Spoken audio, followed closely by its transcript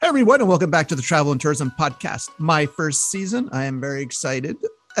everyone, and welcome back to the Travel and Tourism Podcast, my first season. I am very excited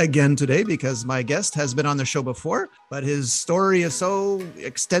again today because my guest has been on the show before, but his story is so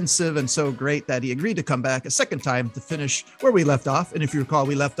extensive and so great that he agreed to come back a second time to finish where we left off. And if you recall,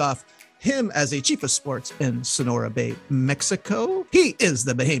 we left off him as a chief of sports in Sonora Bay, Mexico. He is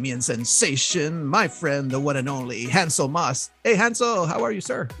the Bahamian sensation, my friend, the one and only Hansel Moss. Hey, Hansel, how are you,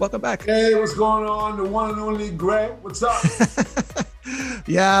 sir? Welcome back. Hey, what's going on? The one and only Greg. What's up?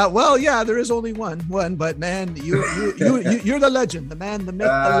 Yeah, there is only one, but man, you're the legend, the man, the myth,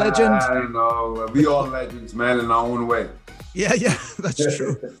 the legend. I don't know. We all legends, man, in our own way. Yeah, that's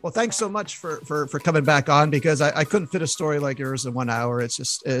true. Well, thanks so much for coming back on, because I couldn't fit a story like yours in 1 hour.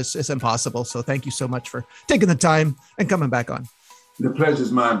 It's impossible. So thank you so much for taking the time and coming back on. The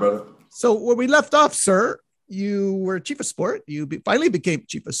pleasure's mine, brother. So where we left off, sir, you were chief of sport. You finally became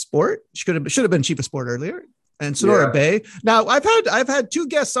chief of sport. Should have been chief of sport earlier. And Sonora Bay. Now, I've had two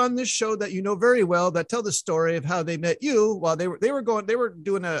guests on this show that you know very well that tell the story of how they met you while they were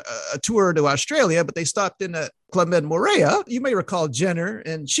doing a tour to Australia, but they stopped in at Club Med Moorea. You may recall Jenner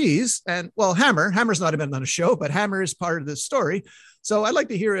and Cheese, and well, Hammer's not even on the show, but Hammer is part of this story. So I'd like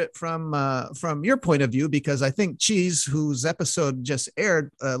to hear it from your point of view, because I think Cheese, whose episode just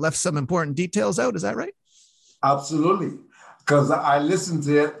aired, left some important details out. Is that right? Absolutely, because I listened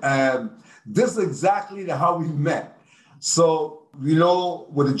to it and this is exactly how we met. So, you know,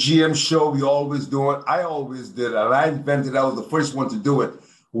 with a GM show, we always do it. I always did it. And I was the first one to do it.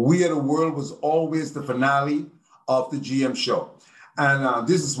 We Are the World was always the finale of the GM show. And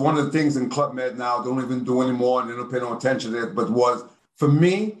this is one of the things in Club Med now, don't even do anymore, and they don't pay no attention to it, but for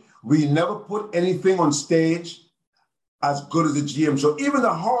me, we never put anything on stage as good as the GM show. Even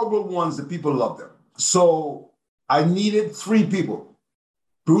the horrible ones, the people loved them. So I needed three people: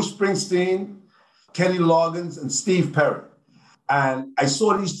 Bruce Springsteen, Kenny Loggins, and Steve Perry. And I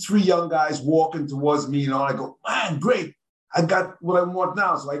saw these three young guys walking towards me, and I go, man, great. I got what I want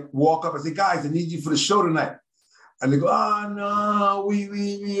now. So I walk up, I say, guys, I need you for the show tonight. And they go, no,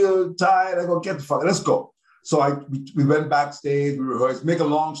 we are tired. I go, get the fuck, let's go. So we went backstage, we rehearsed. Make a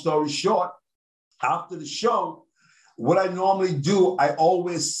long story short, after the show, what I normally do, I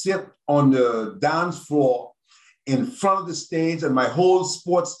always sit on the dance floor in front of the stage, and my whole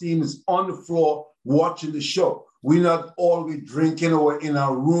sports team is on the floor watching the show. We're not always drinking or in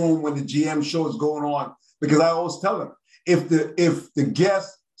our room when the GM show is going on, because I always tell them, if the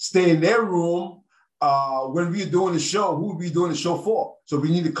guests stay in their room when we're doing the show, who are we doing the show for? So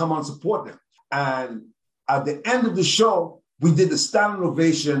we need to come and support them. And at the end of the show, we did the standing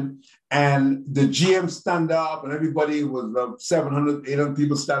ovation, and the GM stand up, and everybody was 700, 800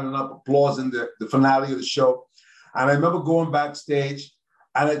 people standing up, applauding the finale of the show. And I remember going backstage,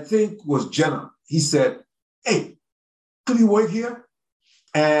 and I think it was Jenna. He said, hey, could you work here?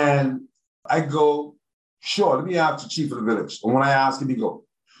 And I go, sure, let me ask the chief of the village. And when I ask him, he go,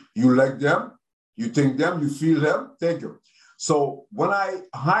 you like them? You think them? You feel them? Thank you. So when I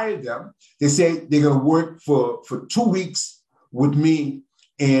hired them, they say they're going to work for 2 weeks with me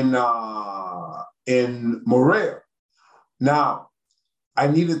in Moorea. Now, I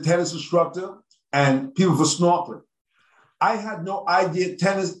need a tennis instructor and people for snorkeling. I had no idea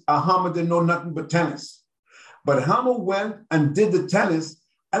Hammer didn't know nothing but tennis. But Hammer went and did the tennis,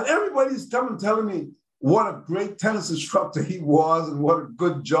 and everybody's coming telling me what a great tennis instructor he was and what a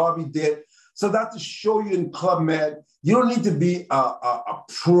good job he did. So that's to show you in Club Med, you don't need to be a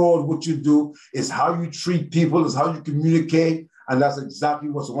pro at what you do. It's how you treat people, it's how you communicate, and that's exactly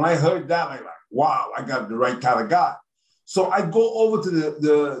what. So when I heard that, I'm like, wow, I got the right kind of guy. So I go over to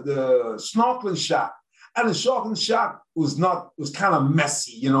the snorkeling shop, and the snorkeling shop was kind of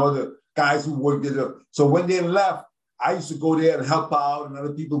messy, you know, the guys who worked there. So when they left, I used to go there and help out, and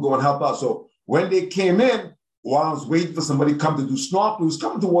other people go and help out. So when they came in, while I was waiting for somebody to come to do snorkeling, it was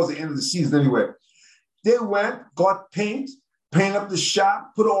coming towards the end of the season anyway. They went, got paint up the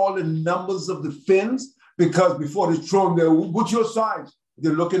shop, put all the numbers of the fins, because before they throw them there, what's your size?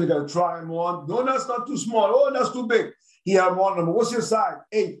 They're looking, they got to try them on. No, that's not too small. Oh, that's too big. He had one number. What's your size?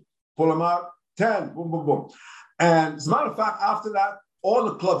 8. Pull them out. 10. Boom, boom, boom. And as a matter of fact, after that, all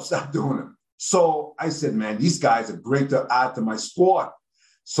the clubs stopped doing them. So I said, man, these guys are great to add to my squad.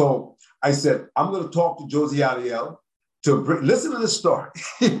 So I said, I'm going to talk to Josie Ariel listen to this story.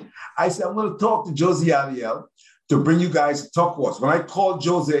 I said, I'm going to talk to Josie Ariel to bring you guys to turquoise. When I called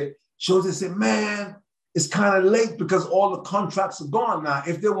Josie said, man, it's kind of late because all the contracts are gone now.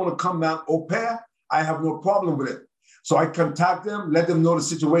 If they want to come down au pair, I have no problem with it. So I contact them, let them know the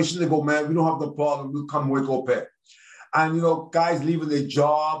situation. They go, man, we don't have no problem. We'll come work au pair. And, you know, guys leaving their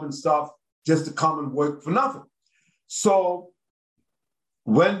job and stuff just to come and work for nothing. So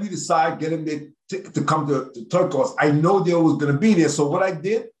when we decided getting the ticket to come to Turquoise, I know they was going to be there. So what I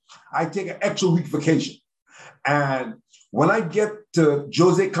did, I take an extra week vacation. And when I get to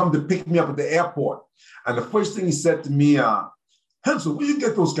Jose come to pick me up at the airport, and the first thing he said to me, Hensel, where you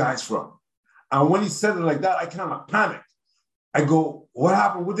get those guys from? And when he said it like that, I kind of panicked. I go, what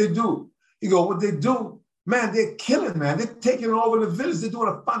happened? What they do? He go, what they do? Man, they're killing, man. They're taking over the village. They're doing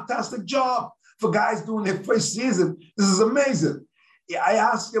a fantastic job for guys doing their first season. This is amazing. I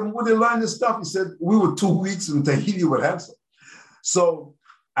asked him, where they learn this stuff? He said, we were 2 weeks in Tahiti with Hensel. So,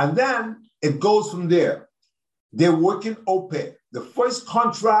 and then it goes from there. They're working OPE. The first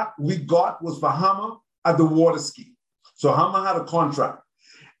contract we got was for Hammer at the water ski. So Hammer had a contract.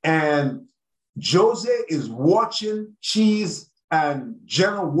 And Jose is watching Cheese and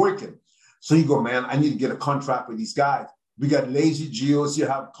Jenna working. So he go, man, I need to get a contract with these guys. We got Lazy Geos, you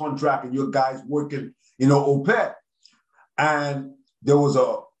have a contract and your guys working, OPE. And there was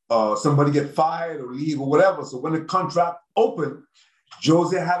somebody get fired or leave or whatever. So when the contract opened,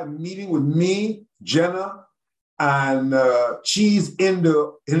 Jose had a meeting with me, Jenna, and Cheese in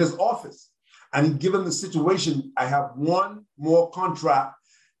his office. And he given the situation, I have one more contract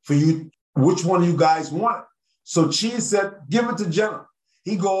for you. Which one of you guys want it? So Cheese said, give it to Jenna.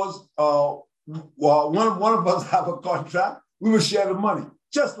 He goes, well, one of us have a contract. We will share the money,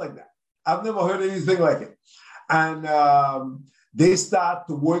 just like that. I've never heard anything like it. And they start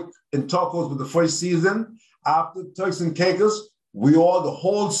to work in Turquoise with the first season. After Turks and Caicos, the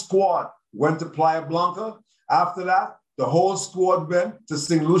whole squad went to Playa Blanca. After that, the whole squad went to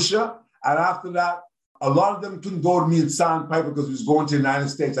St. Lucia. And after that, a lot of them couldn't go to me in Sandpiper because we was going to the United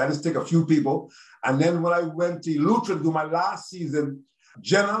States. I just take a few people. And then when I went to Eleuthera to do my last season,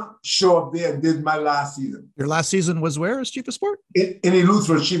 Jenna showed up there and did my last season. Your last season was where as Chief of Sport? In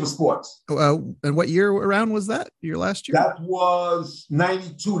Eleuthera, Chief of Sports. And what year around was that? Your last year? That was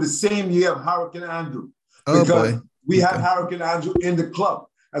 92, the same year of Hurricane Andrew. Oh, because boy. We had Hurricane Andrew in the club.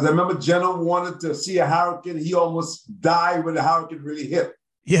 As I remember, Jenna wanted to see a hurricane. He almost died when the hurricane really hit.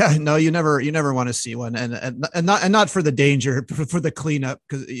 Yeah, no, you never want to see one, and not for the danger, for the cleanup,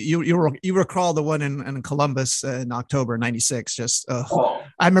 because you recall the one in Columbus in October '96. I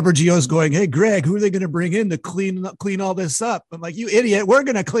remember Geo's going, "Hey, Greg, who are they going to bring in to clean all this up?" I'm like, "You idiot, we're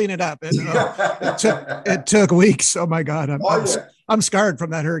going to clean it up." And it took weeks. Oh my God, I'm scarred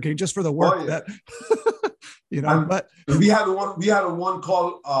from that hurricane just for the work that But we had one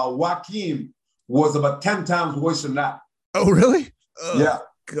called Joaquin, was about 10 times worse than that. Oh, really? Yeah.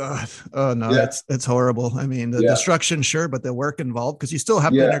 God. Oh no, it's horrible. I mean, the destruction, sure, but the work involved, because you still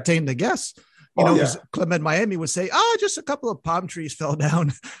have to entertain the guests. Clement Miami would say, just a couple of palm trees fell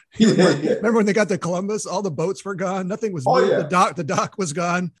down. Remember when they got to Columbus, all the boats were gone. Nothing was moved. The dock was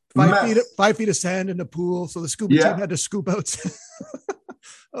gone. 5 feet of sand in the pool. So the scuba team had to scoop out.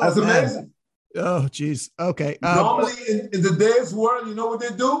 That's amazing. Oh, geez. Okay. Normally in today's world, you know what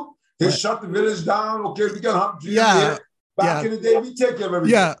they do? They shut the village down. Okay, we got 100 GMs. Back in the day, we take care of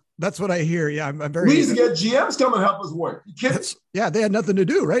everything. Yeah, that's what I hear. Yeah, I'm very. We used to get GMs come and help us work. You kidding? They had nothing to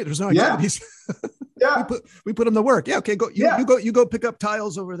do, right? There's no activities. Yeah. we put them to work. Yeah, okay, go. You go pick up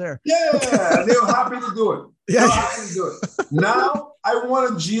tiles over there. Yeah, they were happy to do it. Happy to do it. Now I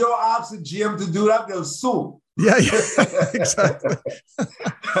want a Geo ask a GM to do that. They'll sue. Yeah, exactly.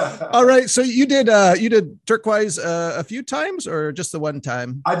 All right. So you did Turquoise a few times, or just the one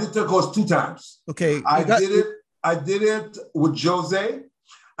time? I did Turquoise 2 times. Okay. I did it with Jose,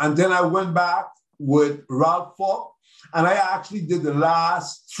 and then I went back with Ralph Falk, and I actually did the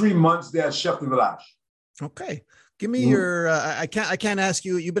last 3 months there at Chef de Village. Okay. Give me your. I can't ask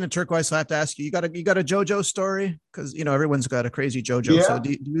you. You've been a Turquoise, so I have to ask you. You got a JoJo story, because everyone's got a crazy JoJo. Yeah. So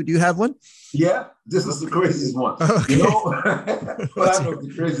do you have one? Yeah, this is the craziest one. Okay.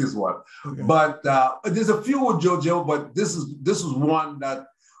 The craziest one. Okay. But there's a few with JoJo, but this is one that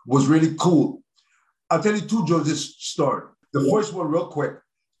was really cool. I'll tell you 2 JoJo stories. The first one, real quick.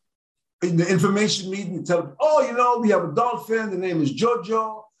 In the information meeting, we tell them, we have a dolphin. The name is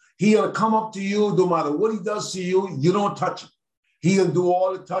JoJo. He'll come up to you, no matter what he does to you, you don't touch him. He'll do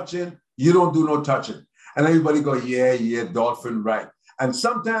all the touching, you don't do no touching. And everybody go, yeah, dolphin, right. And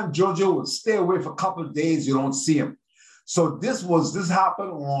sometimes JoJo will stay away for a couple of days, you don't see him. So this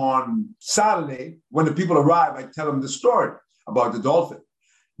happened on Saturday. When the people arrive, I tell them the story about the dolphin.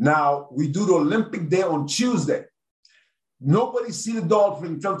 Now, we do the Olympic Day on Tuesday. Nobody see the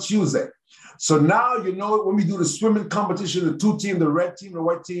dolphin until Tuesday. So now, when we do the swimming competition, the 2 team, the red team, the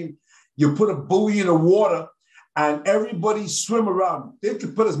white team, you put a buoy in the water and everybody swim around. They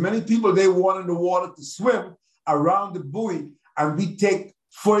could put as many people they want in the water to swim around the buoy, and we take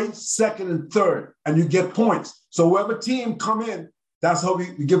first, second, and third, and you get points. So whoever team come in That's how we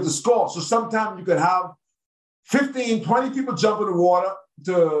give the score. So sometimes you could have 15, 20 people jump in the water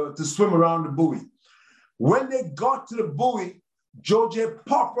to swim around the buoy. When they got to the buoy, Jose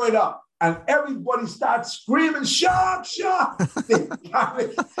popped right up and everybody started screaming, shark, shark. They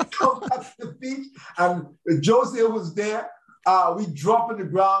come back to the beach and Jose was there. We dropped in the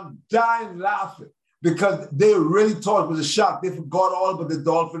ground, dying laughing because they really thought it was a shark. They forgot all about the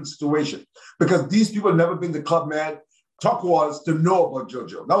dolphin situation because these people never been to Club Med Turquoise to know about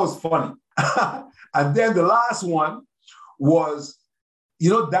JoJo. That was funny. And then the last one was,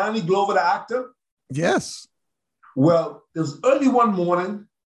 Danny Glover, the actor? Yes. Well, it was early one morning.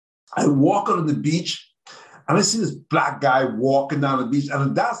 I walk out on the beach and I see this black guy walking down the beach.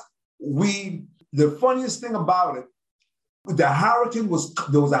 And the funniest thing about it, there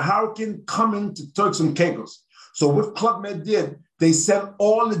was a hurricane coming to Turks and Caicos. So what Club Med did, they sent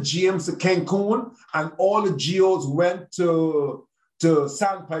all the GMs to Cancun and all the GOs went to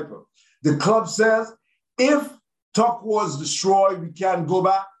Sandpiper. The club says, if Tuck was destroyed, we can't go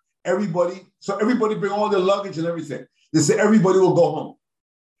back. Everybody bring all their luggage and everything. They say everybody will go home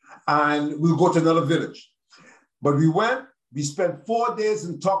and we'll go to another village. But we spent 4 days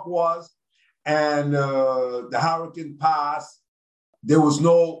in Turquoise and the hurricane passed. There was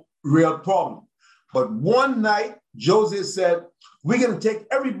no real problem. But one night, Jose said, we're going to take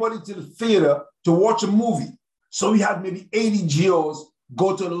everybody to the theater to watch a movie. So we had maybe 80 GOs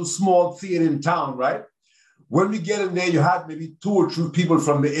go to a little small theater in town, right? When we get in there, you had maybe 2 or 3 people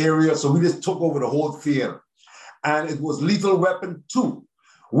from the area. So we just took over the whole theater. And it was Lethal Weapon 2,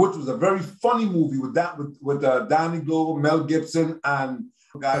 which was a very funny movie with Danny Glover, Mel Gibson, and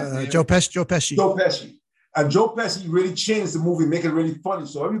Joe Pesci. And Joe Pesci really changed the movie, make it really funny.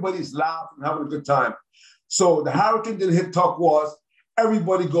 So everybody's laughing and having a good time. So the hurricane didn't hit Turquoise.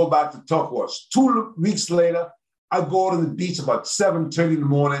 Everybody go back to Turquoise. 2 weeks later, I go out on the beach about 7:30 in the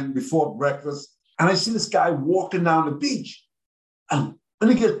morning before breakfast. And I see this guy walking down the beach. And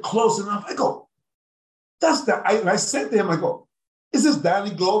when he gets close enough, I go, I said to him, I go, is this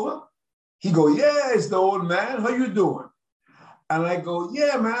Danny Glover? He go, yeah, it's the old man. How you doing? And I go,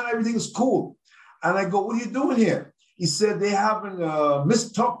 yeah, man, everything's cool. And I go, what are you doing here? He said, they're having a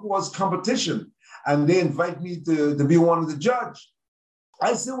Miss Turquoise competition. And they invite me to be one of the judge.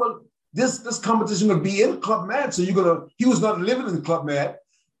 I said, well, this competition will be in Club Med. So he was not living in Club Med.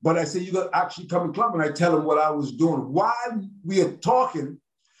 But I said, you're going to actually come in Club. And I tell him what I was doing. While we are talking,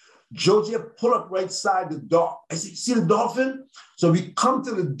 Joji pulled up right side the dock. I said, see the dolphin? So we come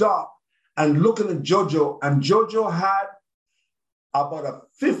to the dock and looking at Jojo. And Jojo had about a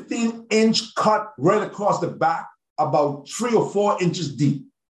 15-inch cut right across the back, about 3 or 4 inches deep.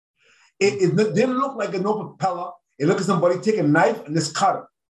 It didn't look like a no propeller. It looked like somebody take a knife and just cut it.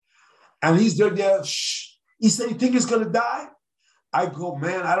 And he's there, shh. He said, you think he's going to die? I go,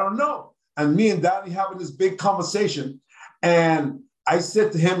 man, I don't know. And me and Danny having this big conversation. And I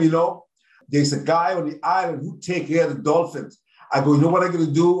said to him, there's a guy on the island who take care of the dolphins. I go, you know what I'm going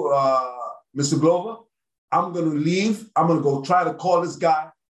to do, Mr. Glover? I'm going to leave. I'm going to go try to call this guy.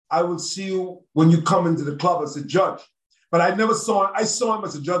 I will see you when you come into the club as a judge. But I saw him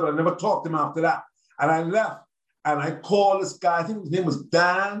as a judge, but I never talked to him after that. And I left. And I called this guy. I think his name was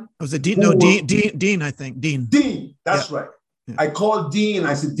Dan. Was it Dean? No, Dean, I think. Dean. That's right. Yeah. I called Dean.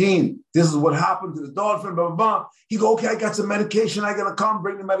 I said, Dean, this is what happened to the dolphin, blah, blah, blah. He go, okay, I got some medication. I got to come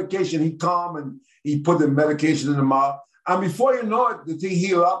bring the medication. He come and he put the medication in the mouth. And before you know it, the thing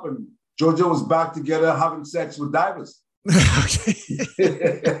healed up and Jojo was back together having sex with divers.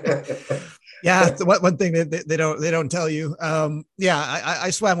 Yeah, one thing they don't tell you. I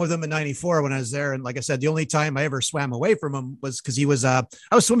swam with him in '94 when I was there, and like I said, the only time I ever swam away from him was because he was. I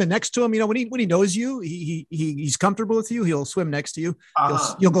was swimming next to him. When he knows you, he's comfortable with you. He'll swim next to you.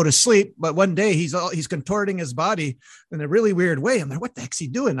 You'll go to sleep. But one day he's contorting his body in a really weird way. I'm like, what the heck's he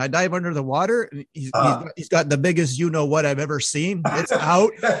doing? I dive under the water, and he's got the biggest what I've ever seen. It's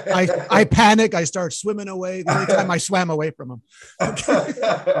out. I panic. I start swimming away. The only time I swam away from him.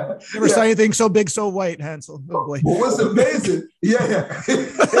 Never saw anything so big, so white, Hansel. Oh boy. Well, what's amazing?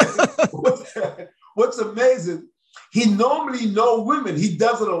 What's amazing? He normally know women. He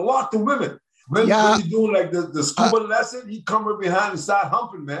does it a lot to women. When he's doing like the scuba lesson, he come right behind and start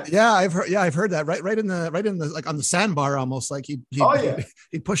humping, man. Yeah, I've heard that. Right in the like on the sandbar, almost like he'd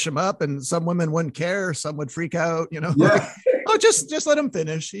push him up, and some women wouldn't care, some would freak out. Yeah. Like, oh, just let him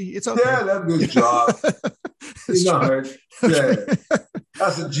finish. It's okay. Yeah, that's a good job. He's not hurt. Yeah.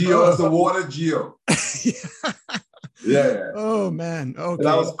 That's a geo. That's a water geo. Yeah. Oh man. And that Okay.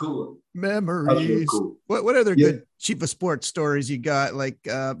 was cool. That was really Memories. cool. What other Yeah. good Chief of Sport stories you got? Like,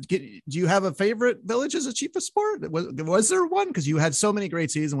 do you have a favorite village as a Chief of Sport? Was there one? Because you had so many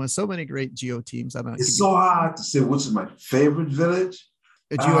great seasons with so many great Geo teams. I don't know. It's so hard to say which is my favorite village.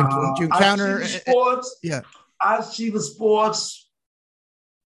 Did you encounter? As Chief of Sports, Yeah. As Chief of Sports,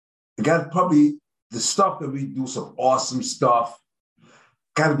 I got probably the stuff that we do, some awesome stuff.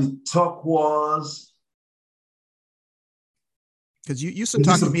 Got to be turquoise. Because you used to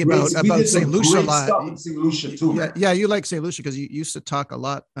talk to me about St. Lucia a lot. Stuff in St. Lucia too. Yeah, you like St. Lucia because you used to talk a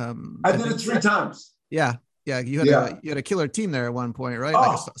lot. I did it 3 times. Yeah, you had a killer team there at one point, right?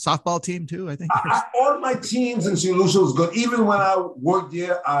 Like a softball team too, I think. All my teams in St. Lucia was good. Even when I worked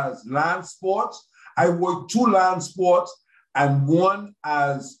there as land sports, I worked 2 land sports and 1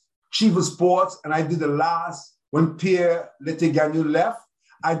 as Chief of Sports. And I did the last, when Pierre Letegagnon left,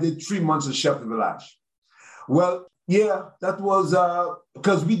 I did 3 months as Chef de Village. Well, yeah, that was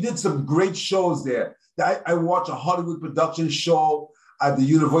because we did some great shows there. I watched a Hollywood production show at the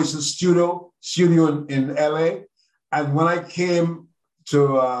Universal Studio in LA. And when I came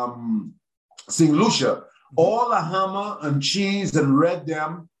to St. Lucia, all the hammer and cheese and red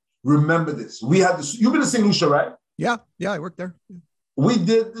them remember this. We had this. You've been to St. Lucia, right? Yeah, I worked there. We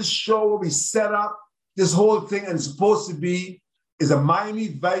did this show where we set up this whole thing, and it's supposed to be is a Miami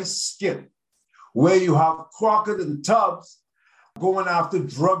Vice skit where you have Crockett and Tubbs going after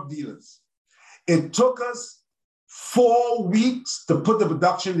drug dealers. It took us 4 weeks to put the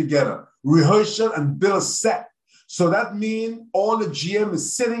production together, rehearsal and build a set. So that means all the GM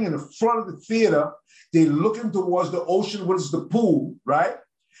is sitting in the front of the theater. They're looking towards the ocean, which is the pool, right?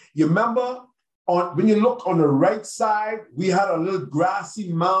 You remember when you look on the right side, we had a little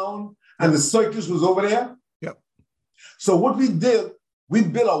grassy mound and the circus was over there. Yep. So what we did, we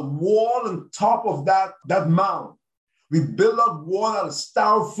built a wall on top of that mound. We built a wall out of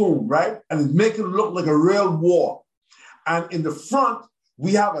styrofoam, right? And make it look like a real wall. And in the front,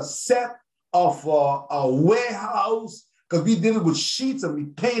 we have a set of a warehouse because we did it with sheets and we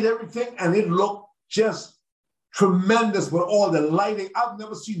painted everything and it looked just tremendous with all the lighting. I've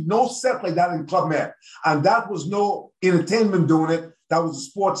never seen no set like that in Club Med. And that was no entertainment doing it. That was a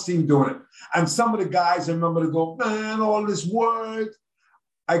sports team doing it. And some of the guys, I remember, to go, man, all this work.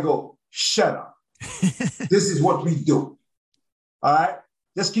 I go, shut up. This is what we do. All right?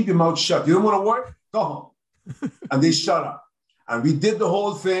 Just keep your mouth shut. You don't want to work? Go home. And they shut up. And we did the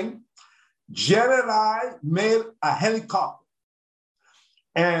whole thing. Jen and I made a helicopter.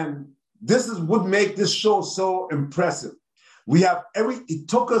 And this is what make this show so impressive. It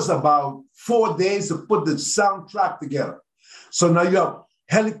took us about 4 days to put the soundtrack together. So now you have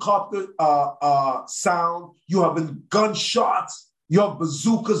helicopter sound, you have gunshots, you have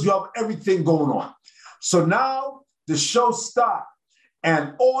bazookas, you have everything going on. So now the show starts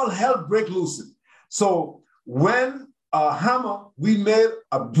and all hell break loose. So when Hammer, we made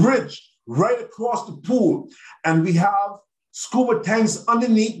a bridge right across the pool and we have scuba tanks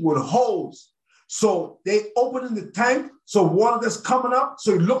underneath with holes. So they open in the tank, so water that's coming up,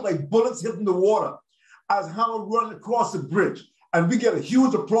 so it looked like bullets hitting the water as Hammer run across the bridge. And we get a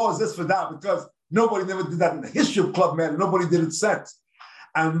huge applause just for that because nobody never did that in the history of Club Med. Nobody did it since.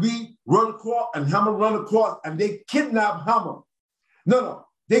 And we run across, and Hammer run across, and they kidnapped Hammer. No,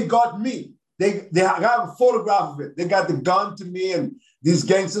 they got me. I have a photograph of it. They got the gun to me, and these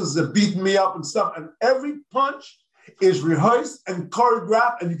gangsters are beating me up and stuff. And every punch is rehearsed and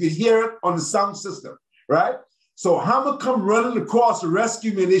choreographed, and you can hear it on the sound system, right? So Hammer come running across to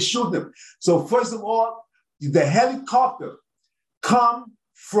rescue me, and they shoot him. So first of all, the helicopter come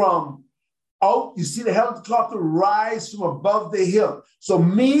from out. You see the helicopter rise from above the hill. So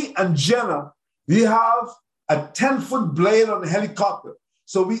me and Jenna, we have a 10-foot blade on the helicopter.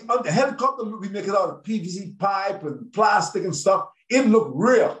 So on the helicopter, we make it out of PVC pipe and plastic and stuff. It looked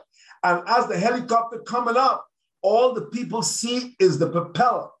real. And as the helicopter coming up, all the people see is the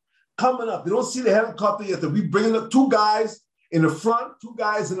propeller coming up. They don't see the helicopter yet. We bringing up 2 guys in the front, 2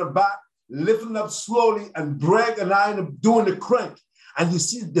 guys in the back, lifting up slowly, and Greg and I are doing the crank. And you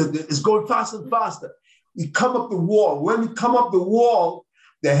see it's going faster and faster. We come up the wall. When we come up the wall,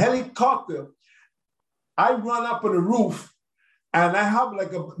 the helicopter, I run up on the roof and I have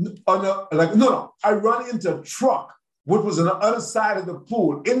I run into a truck, which was on the other side of the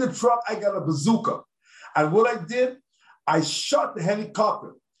pool. In the truck, I got a bazooka. And what I did, I shot the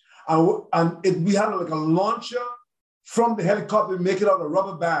helicopter. We had like a launcher from the helicopter, we make it out of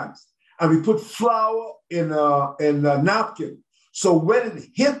rubber bands. And we put flour in a napkin. So when it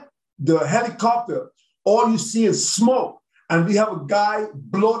hit the helicopter, all you see is smoke. and we have a guy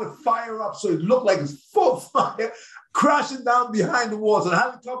blow the fire up so it looked like it's full fire, crashing down behind the walls, and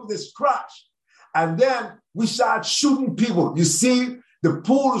having come with this crash. And then we started shooting people. You see, the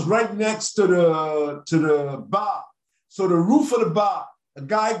pool is right next to the bar. So the roof of the bar, a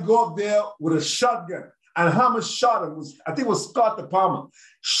guy go up there with a shotgun, and Hammer shot him. I think it was Scott the Palmer.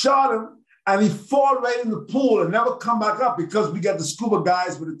 Shot him, and he fall right in the pool and never come back up because we got the scuba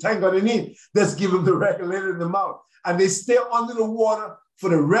guys with the tank underneath that's giving the regulator in the mouth. And they stay under the water for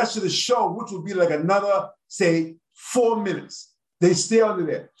the rest of the show, which would be like another, say, 4 minutes. They stay under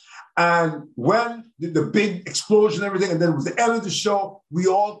there. And when the big explosion and everything, and then it was the end of the show, we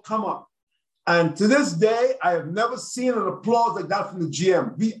all come up. And to this day, I have never seen an applause like that from the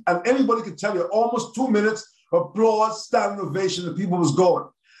GM. And anybody can tell you, almost 2 minutes, applause, standing ovation, the people was going.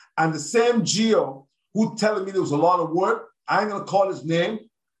 And the same Gio who telling me there was a lot of work, I ain't gonna call his name.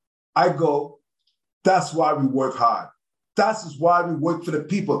 I go, that's why we work hard. That is why we work for the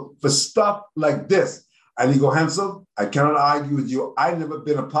people, for stuff like this. And he go, Hensel, I cannot argue with you. I've never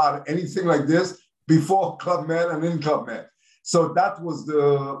been a part of anything like this before Clubman and in Clubman. So that was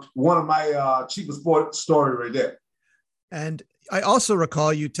one of my Chief of Sport story right there. And I also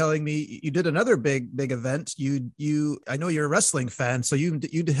recall you telling me you did another big event. I know you're a wrestling fan, so you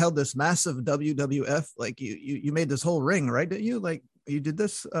held this massive WWF, like you made this whole ring, right? Didn't you? Like you did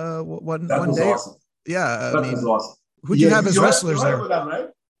this one day. Awesome. Yeah, that was awesome. Who'd you have as wrestlers there? That, right?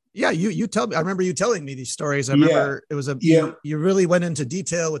 Yeah, you tell me. I remember you telling me these stories. I remember it was you really went into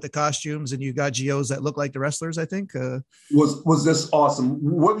detail with the costumes, and you got GOs that look like the wrestlers. I think was this awesome.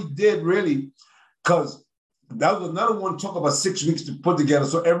 What we did really, because that was another one took about 6 weeks to put together.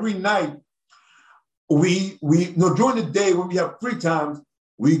 So every night we during the day when we have free time,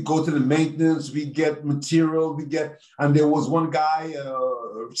 we go to the maintenance, we get material, and there was one guy,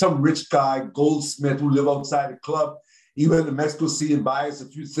 some rich guy, Goldsmith, who lived outside the club. He went to Mexico City and buy us a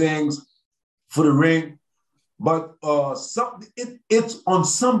few things for the ring. But it's on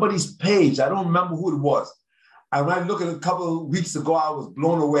somebody's page. I don't remember who it was. And when I looked at it a couple of weeks ago, I was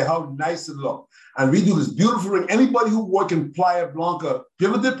blown away how nice it looked. And we do this beautiful ring. Anybody who worked in Playa Blanca, you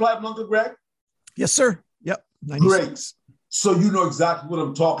ever did Playa Blanca, Greg? Yes, sir. Yep. 96. Great. So you know exactly what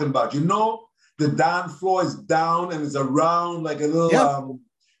I'm talking about. You know, the dance floor is down and it's around like a little,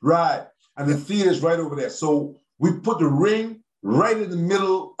 right. And the theater is right over there. So we put the ring right in the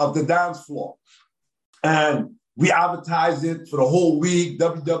middle of the dance floor. And we advertised it for the whole week.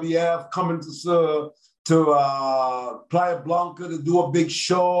 WWF coming to Playa Blanca to do a big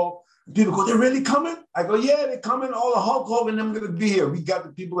show. People go, they're really coming? I go, yeah, they're coming. All the Hulk Hogan and them going to be here. We got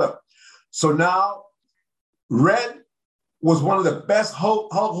the people up. So now, Red was one of the best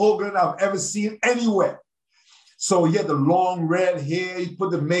Hulk Hogan I've ever seen anywhere. So he had the long red hair. He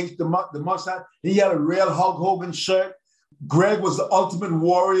put the mustache. He had a real Hulk Hogan shirt. Greg was the Ultimate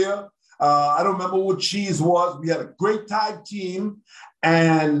Warrior. I don't remember what Cheese was. We had a great tag team.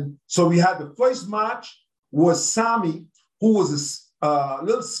 And so we had the first match was Sammy, who was a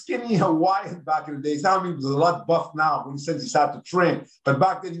little skinny Hawaiian back in the day. Sammy was a lot buff now since he started to train. But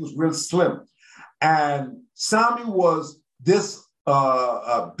back then he was real slim. And Sammy was this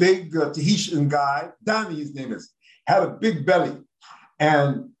big Tahitian guy. Danny, his name is, had a big belly.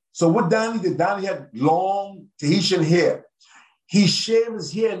 And so what Danny did, Danny had long Tahitian hair. He shaved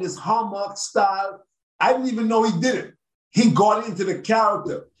his hair in this Hallmark style. I didn't even know he did it. He got into the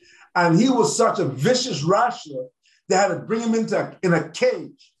character. And he was such a vicious wrestler, they had to bring him in a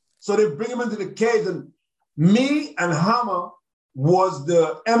cage. So they bring him into the cage, and me and Hammer was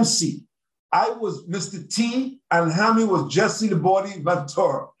the MC. I was Mr. T, and Hammy was Jesse the Body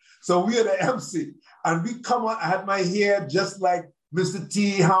Ventura. So we are the MC. And we come on, I had my hair just like Mr.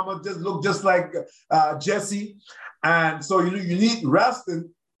 T, Hammer just looked just like Jesse. And so, you need wrestling,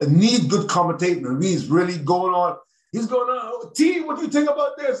 need good commentating. And he's really going on. He's going on, T, what do you think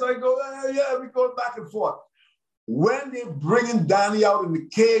about this? I go, yeah, we go back and forth. When they're bringing Danny out in the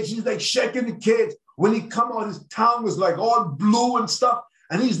cage, he's like shaking the cage. When he come out, his tongue was like all blue and stuff.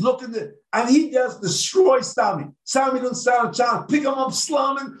 And he's looking at, and he just destroys Sammy. Sammy doesn't stand a chance. Pick him up,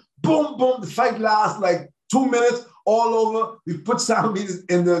 slamming, boom, boom. The fight lasts like 2 minutes, all over. We put Sammy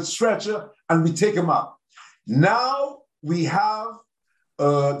in the stretcher and we take him out. Now we have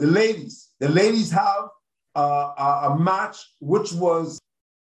the ladies. The ladies have a match, which was,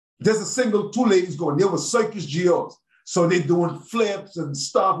 there's a single, 2 ladies going. There was Circus Geos. So they're doing flips and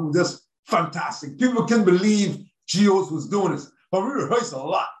stuff, and just fantastic. People couldn't believe Geos was doing this. But we rehearsed a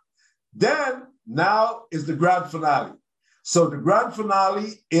lot. Then, now is the grand finale. So the grand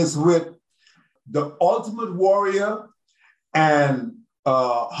finale is with the Ultimate Warrior and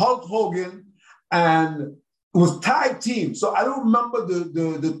Hulk Hogan and It was tag team. So I don't remember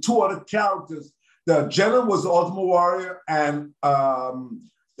the two other characters. The Jenna was the Ultimate Warrior, and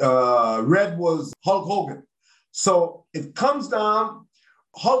Red was Hulk Hogan. So it comes down,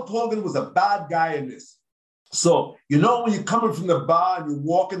 Hulk Hogan was a bad guy in this. So, when you're coming from the bar and you're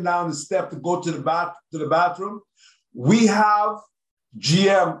walking down the step to go to the bathroom, we have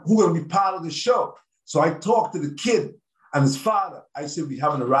GM who will be part of the show. So I talked to the kid and his father. I said, we're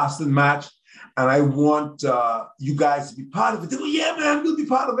having a wrestling match and I want you guys to be part of it. They go, yeah, man, we'll be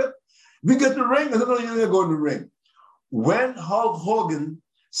part of it. We get the ring. I said, no, you're going to go in the ring. When Hulk Hogan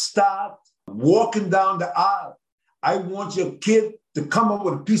started walking down the aisle, I want your kid to come up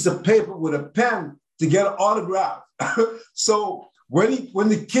with a piece of paper with a pen to get an autograph. So when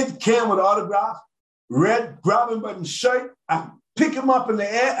the kid came with an autograph, Red grabbed him by the shirt and pick him up in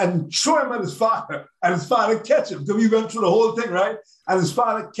the air and throw him at his father. And his father catch him. So we went through the whole thing, right? And his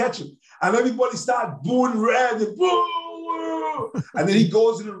father catch him. And everybody started booing Red and boo! And then he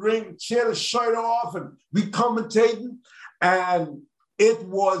goes in the ring, tear the shirt off, and we commentating. And it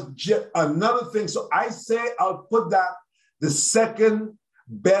was just another thing. So I say I'll put that the second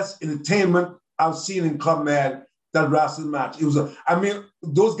best entertainment I've seen in Club Med, that wrestling match. It was,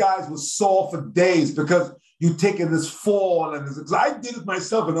 those guys were sore for days because you taking this fall and this. I did it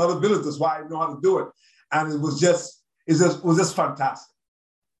myself in other villages. That's why I know how to do it. And it was just fantastic.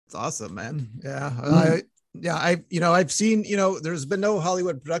 It's awesome, man. Yeah. Mm-hmm. I've seen, there's been no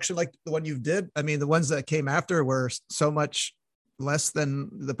Hollywood production like the one you did. I mean, the ones that came after were so much less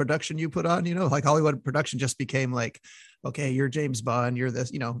than the production you put on, like Hollywood production just became like, okay, you're James Bond, you're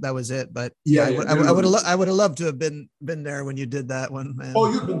this, that was it. But I would have loved to have been there when you did that one, man.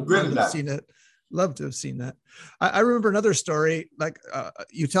 Oh, you've been great at that. Seen it. Love to have seen that. I remember another story. Like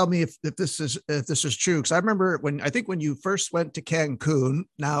you tell me if this is true, because I remember when you first went to Cancun.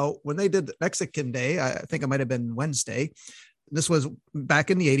 Now, when they did Mexican Day, I think it might have been Wednesday. This was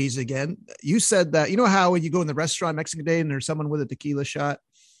back in the 80s again. You said that, how when you go in the restaurant Mexican Day and there's someone with a tequila shot.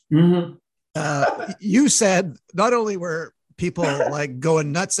 Mm-hmm. You said not only were people like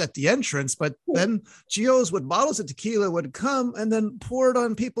going nuts at the entrance, but then Gio's with bottles of tequila would come and then pour it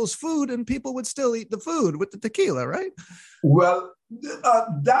on people's food and people would still eat the food with the tequila, right? Well,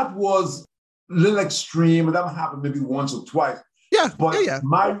 that was a little extreme. That happened maybe once or twice. Yeah, but yeah.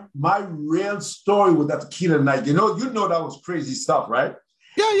 My real story with that tequila night, that was crazy stuff, right?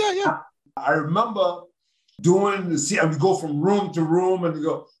 Yeah. I remember doing and we go from room to room and we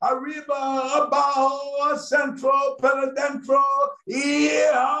go, Arriba, Abajo, Centro, Penadentro,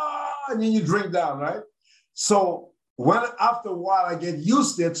 yeah, and then you drink down, right? So after a while I get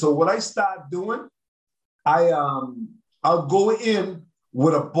used to it. So what I start doing, I'll go in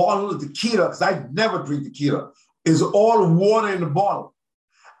with a bottle of tequila, because I never drink tequila. It's all water in the bottle.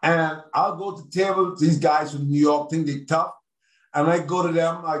 And I'll go to the table, these guys from New York think they're tough. And I go to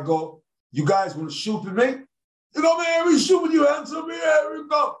them, I go, you guys want to shoot with me? Man, we shoot with you, handsome. Here we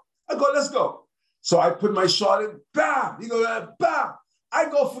go. I go, let's go. So I put my shot in, bam. He goes, bam. I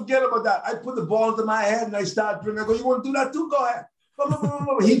go, forget about that. I put the ball into my head and I start drinking. I go, you want to do that too? Go ahead.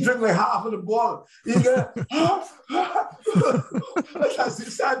 He drank like half of the bottle. He goes, I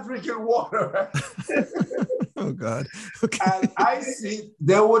start drinking water. Oh, God. Okay. And I see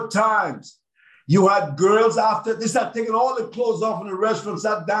there were times you had girls after, they start taking all the clothes off in the restaurant,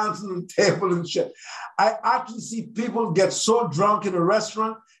 start dancing on the table and shit. I actually see people get so drunk in a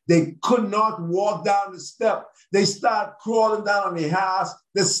restaurant, they could not walk down the step. They start crawling down on their ass.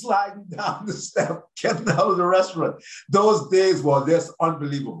 They're sliding down the step, getting out of the restaurant. Those days were just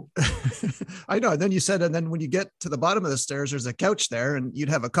unbelievable. I know. And then you said, and then when you get to the bottom of the stairs, there's a couch there and you'd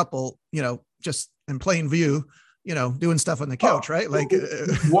have a couple, just in plain view, doing stuff on the couch, right? Like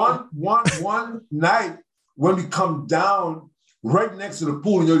one night when we come down right next to the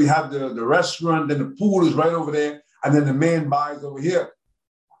pool, you have the restaurant, then the pool is right over there, and then the main bar is over here.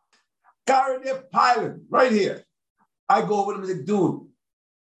 They're piling right here. I go over to him and say,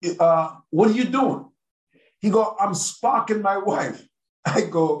 dude, what are you doing? He go, I'm sparking my wife. I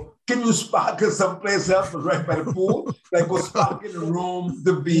go, can you spark her someplace else right by the pool? Like go spark in the room,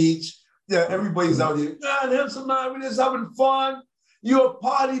 the beach. Yeah, everybody's out here. Handsome man, we're just having fun. You're a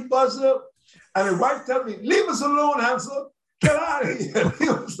party buzzer. And the wife tells me, leave us alone, Hansel. Get out of here. Leave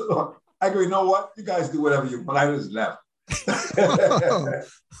us alone. I go, you know what? You guys do whatever you want. I just left.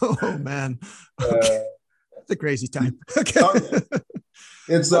 Oh man. Okay. It's a crazy time. Okay. Oh, yeah.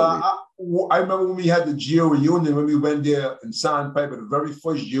 It's I remember when we had the Geo reunion, when we went there in Sandpiper, the very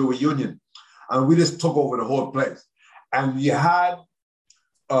first Geo reunion, and we just took over the whole place. And we had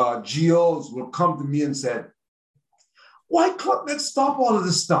Geos will come to me and said, why Club Med stop all of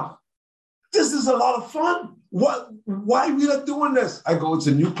this stuff? This is a lot of fun. Why are we not doing this? I go, it's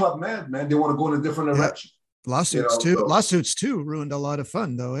a new Club Med, man. They want to go in a different direction. Lawsuits too. So. Lawsuits too ruined a lot of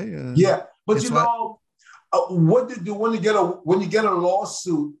fun, though. Yeah, but what they do when you get a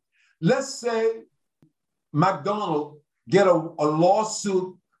lawsuit? Let's say McDonald's get a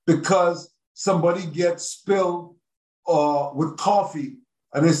lawsuit because somebody gets spilled with coffee,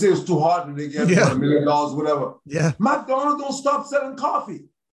 and they say it's too hot, and they get $1 million, whatever. Yeah, McDonald's don't stop selling coffee.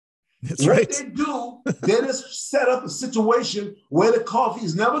 That's right. What they do, they just set up a situation where the coffee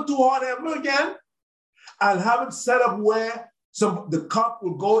is never too hot ever again, and have it set up where the cup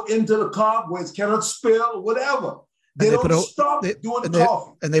will go into the cup where it cannot spill or whatever. They don't stop doing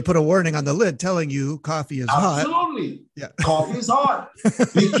coffee. And they put a warning on the lid telling you coffee is hot. Absolutely. Yeah. Coffee is hot.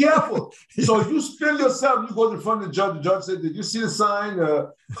 Be careful. Yeah. So if you spill yourself, you go in front of the judge. The judge said, did you see the sign?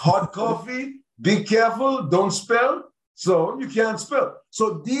 Hot coffee, be careful, don't spill. So you can't spill.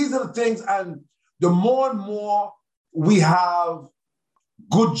 So these are the things. And the more and more we have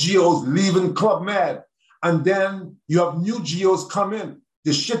good GOs leaving Club Med, and then you have new GOs come in,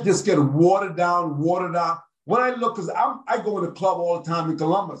 the shit just get watered down. When I look, because I go in the club all the time in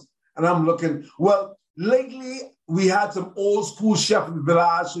Columbus, and I'm looking, well, lately we had some old school chef in the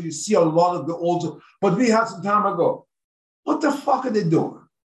village, so you see a lot of the old, but we had some time ago. What the fuck are they doing?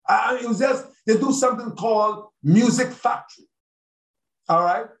 It was just, they do something called Music Factory, all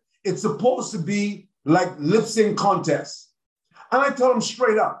right? It's supposed to be like lip sync contest. And I tell them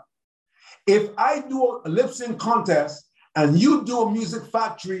straight up, if I do a lip sync contest, and you do a Music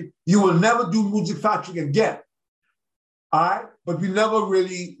Factory, you will never do Music Factory again. All right? But we never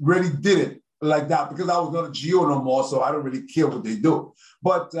really did it like that because I was not a GO no more, so I don't really care what they do.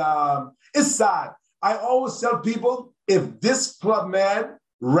 But it's sad. I always tell people, if this Club Med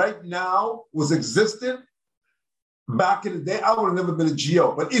right now was existent, back in the day, I would have never been a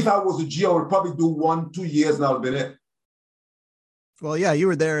GO. But if I was a GO, I would probably do 1-2 years and I would have been it. Well, yeah, you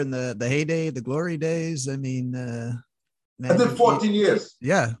were there in the heyday, the glory days. I mean... I did 14 years.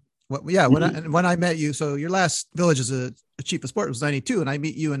 Yeah. Well, yeah. When I met you, so your last village as a chief of sport was 92, and I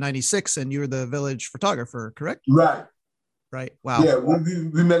meet you in 96, and you were the village photographer, correct? Right. Right. Wow. Yeah.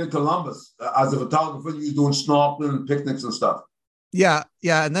 We met in Columbus as a photographer. You were doing snorkeling and picnics and stuff. Yeah.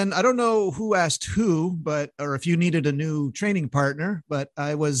 Yeah. And then I don't know who asked who, or if you needed a new training partner, but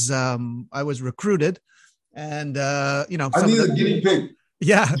I was recruited, and I need a guinea pig.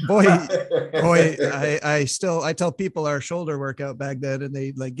 Yeah, boy, I tell people our shoulder workout back then, and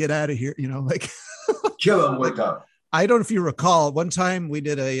they like, get out of here, like killer workout. I don't know if you recall, one time we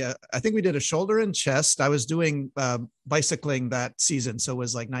did I think we did a shoulder and chest. I was doing bicycling that season. So it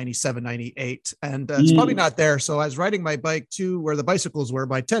was like 97, 98, and it's probably not there. So I was riding my bike to where the bicycles were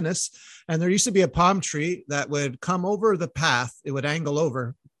by tennis. And there used to be a palm tree that would come over the path. It would angle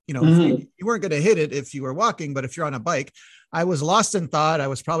over, you weren't going to hit it if you were walking, but if you're on a bike, I was lost in thought. I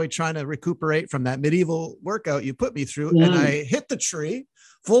was probably trying to recuperate from that medieval workout you put me through. And I hit the tree,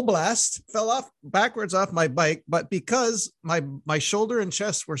 full blast, fell backwards off my bike. But because my shoulder and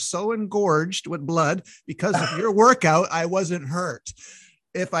chest were so engorged with blood, because of your workout, I wasn't hurt.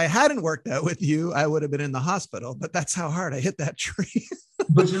 If I hadn't worked out with you, I would have been in the hospital, but that's how hard I hit that tree.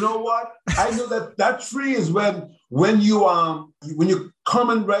 But you know what? I know that tree is when you're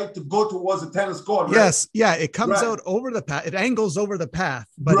coming right to go towards the tennis court. Right? Yes, yeah, it comes out over the path. It angles over the path.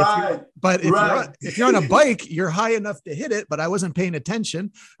 But if you're on a bike, you're high enough to hit it. But I wasn't paying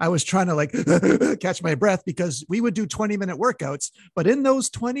attention. I was trying to catch my breath because we would do 20-minute workouts. But in those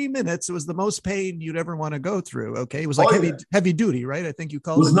 20 minutes, it was the most pain you'd ever want to go through. Okay, it was like heavy duty, right? I think you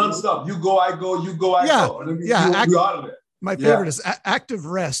called it. It was nonstop. You go, I go. You go, I go. And you're out of it. My favorite is active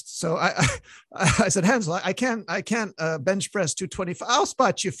rest. So I said, Hansel, I can't bench press 225. I'll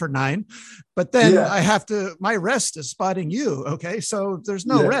spot you for 9, but then I have to. My rest is spotting you. Okay, so there's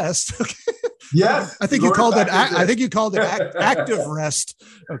no rest. Okay. Yes, I think you called it. I think you called it active rest.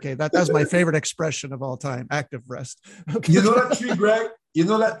 Okay, that's my favorite expression of all time. Active rest. Okay. You know that tree, Greg? You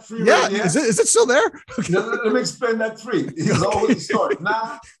know that tree? Yeah. Right? Is it still there? Okay. Let me explain that tree. It's always a story.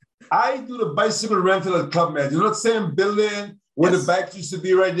 Now. I do the bicycle rental at Club Med. You know that same building where the bikes used to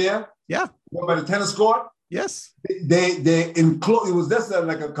be right there? Yeah. By the tennis court? Yes. They enclosed, it was just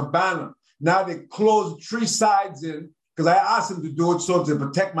like a cabana. Now they closed 3 sides in because I asked them to do it so to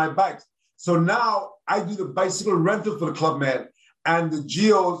protect my bikes. So now I do the bicycle rental for the Club Med, and the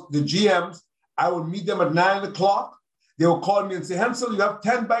GMs, I would meet them at 9 o'clock. They will call me and say, Hansel, you have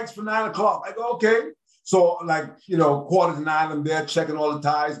 10 bikes for 9 o'clock. I go, okay. So like, 8:45, I'm there checking all the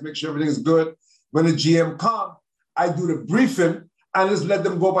tires, make sure everything's good. When the GM come, I do the briefing and just let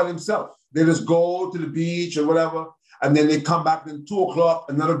them go by themselves. They just go to the beach or whatever. And then they come back at 2 o'clock,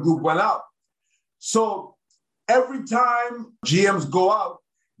 another group went out. So every time GMs go out,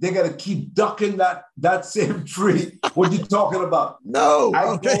 they got to keep ducking that same tree. What you talking about? No.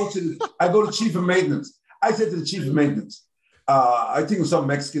 I go to chief of maintenance. I said to the chief of maintenance, I think it was some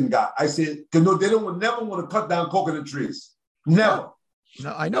Mexican guy. I said, because no, they don't never want to cut down coconut trees. Never.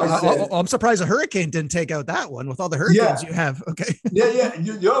 No, I know. I'm surprised a hurricane didn't take out that one with all the hurricanes you have. Okay. Yeah.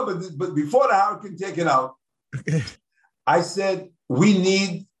 But before the hurricane take it out, okay, I said, we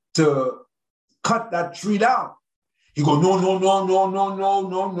need to cut that tree down. He go, no.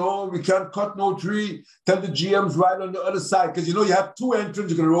 We can't cut no tree. Tell the GMs right on the other side. Because, you have two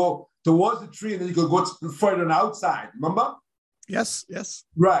entrances. You can roll towards the tree and then you can go further on the outside. Remember? Yes.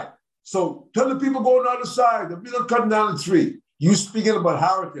 Right. So tell the people go on the other side. We're not cutting down the tree. You speaking about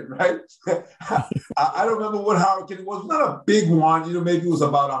hurricane, right? I don't remember what hurricane it was. Not a big one. Maybe it was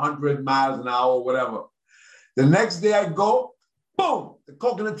about 100 miles an hour or whatever. The next day I go, boom, the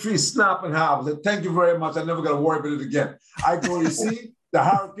coconut tree snap in half. I said, thank you very much. I never got to worry about it again. I go, you see, the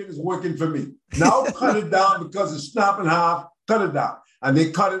hurricane is working for me. Now cut it down because it's snapping in half. Cut it down. And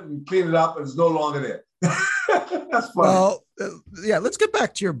they cut it and clean it up and it's no longer there. That's funny. Well, let's get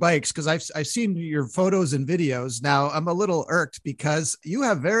back to your bikes because I've seen your photos and videos. Now I'm a little irked because you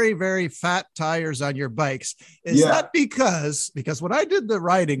have very, very fat tires on your bikes. Is that because when I did the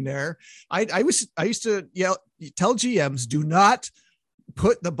riding there, I used to tell GMs, do not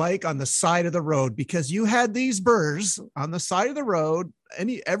put the bike on the side of the road because you had these burrs on the side of the road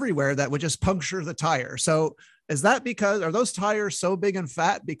everywhere that would just puncture the tire. So is that are those tires so big and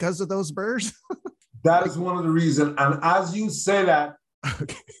fat because of those burrs? That is one of the reasons. And as you say that,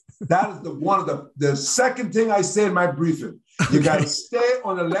 that is the second thing I say in my briefing. You got to stay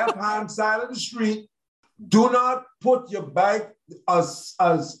on the left-hand side of the street. Do not put your bike as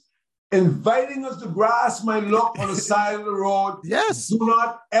inviting as the grass might look on the side of the road. Yes. Do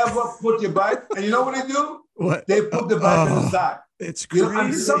not ever put your bike. And you know what they do? What? They put the bike on the side. It's crazy.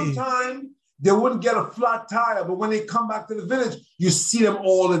 And sometimes they wouldn't get a flat tire, but when they come back to the village, you see them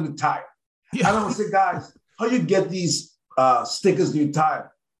all in the tire. Yeah. I don't say, guys, how you get these stickers in your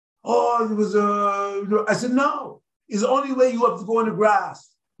tire? Oh, it was I said, no, it's the only way you have to go in the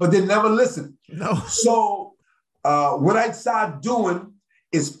grass, but they never listen. No. So what I started doing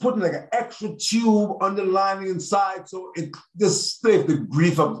is putting like an extra tube underlining inside. So it just saved the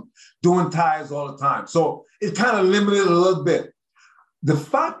grief of doing tires all the time. So it kind of limited a little bit. The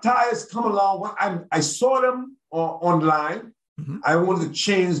fat tires come along. When I saw them online. Mm-hmm. I wanted to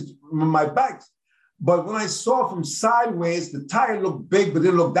change my bikes. But when I saw from sideways, the tire looked big, but it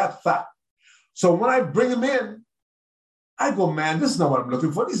didn't look that fat. So when I bring them in, I go, man, this is not what I'm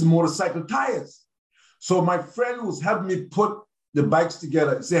looking for. These are motorcycle tires. So my friend who was helping me put the bikes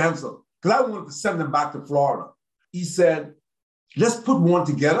together, he said, Hansel, because I wanted to send them back to Florida. He said, let's put one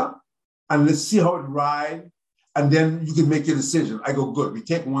together and let's see how it rides. And then you can make your decision. I go, good. We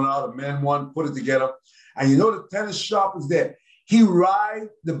take one out, amend one, put it together. And the tennis shop is there. He ride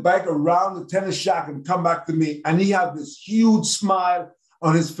the bike around the tennis shop and come back to me. And he had this huge smile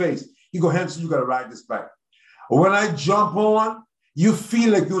on his face. He go, Hansel, you got to ride this bike. When I jump on, you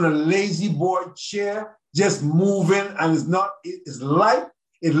feel like you're in a lazy boy chair, just moving. And it's light.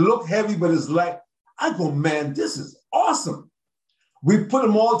 It look heavy, but it's light. I go, man, this is awesome. We put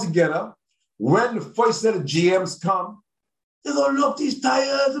them all together. When the first set of GMs come, they go, look, these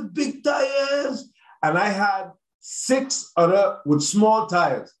tires are big tires. And I had 6 other with small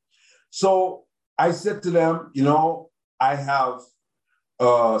tires. So I said to them, I have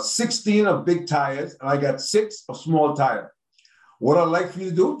 16 of big tires and I got 6 of small tires. What I'd like for you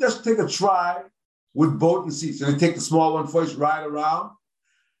to do, just take a try with both and see. So they take the small one first, ride around.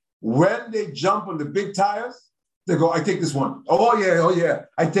 When they jump on the big tires, they go, I take this one. Oh yeah,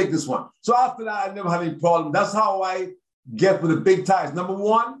 I take this one. So after that, I never had any problem. That's how I get with the big tires. Number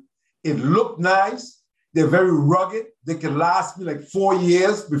one, it looked nice. They're very rugged. They can last me like 4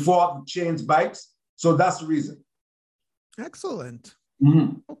 years before I have to change bikes. So that's the reason. Excellent.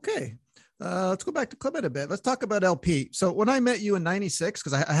 Mm-hmm. Okay. Let's go back to Clement a bit. Let's talk about LP. So when I met you in 96,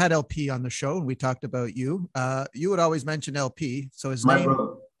 because I had LP on the show and we talked about you, you would always mention LP. So his name,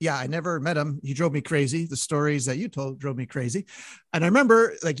 brother. Yeah, I never met him. He drove me crazy. The stories that you told drove me crazy. And I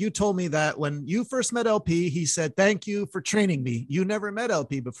remember you told me that when you first met LP, he said, thank you for training me. You never met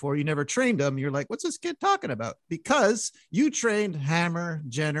LP before. You never trained him. You're like, what's this kid talking about? Because you trained Hammer,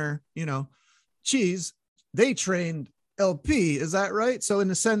 Jenner, Cheese. They trained LP. Is that right? So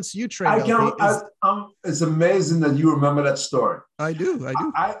in a sense, you trained LP. It's amazing that you remember that story. I do.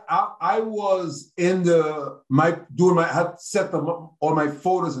 I was I had set all my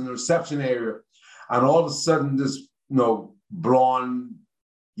photos in the reception area, and all of a sudden this blonde,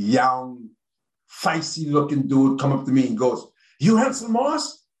 young, feisty looking dude come up to me and goes, "You Hansel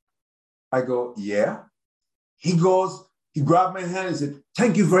Moss?" I go, "Yeah." He goes, he grabbed my hand and said,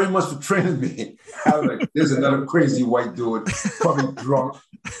 "Thank you very much for training me." I was like, "There's another crazy white dude, probably drunk."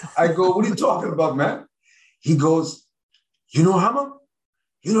 I go, "What are you talking about, man?" He goes, "You know Hammer?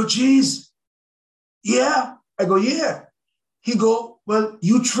 You know Cheese?" "Yeah." I go, "Yeah." He go, "Well,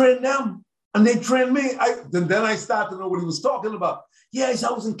 you train them and they train me." Then I start to know what he was talking about. "Yeah,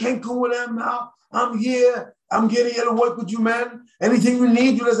 I was in Cancun with them now. I'm here. I'm getting here to work with you, man. Anything you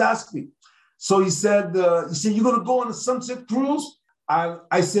need, you just ask me." So he said, "You're going to go on a sunset cruise?"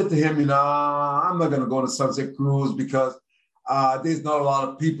 I said to him, "I'm not going to go on a sunset cruise because there's not a lot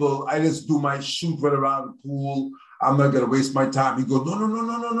of people. I just do my shoot right around the pool. I'm not going to waste my time." He goes,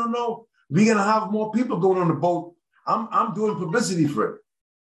 No. We're going to have more people going on the boat. I'm doing publicity for it."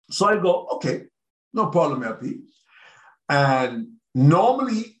 So I go, "Okay, no problem, LP." And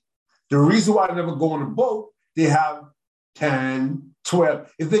normally, the reason why I never go on a boat, they have 10,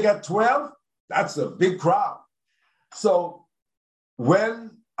 12. If they got 12, that's a big crowd. So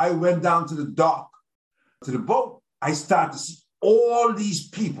when I went down to the dock, to the boat, I started to see all these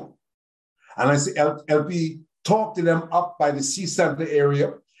people. And I said, LP, talk to them up by the Sea Center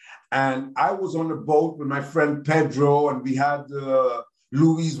area. And I was on the boat with my friend Pedro, and we had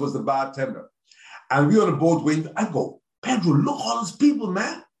Louise was the bartender. And we were on the boat waiting. I go, "Pedro, look all these people,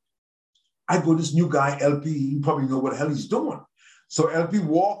 man." I go, "This new guy, LP, you probably know what the hell he's doing." So LP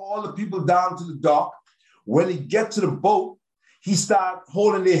walked all the people down to the dock. When he gets to the boat, he started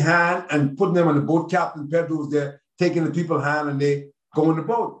holding their hand and putting them on the boat. Captain Pedro was there, taking the people's hand, and they go in the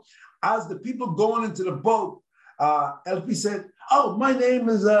boat. As the people going into the boat, LP said, "Oh, my name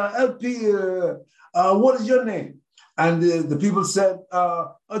is LP. What is your name?" And the people said,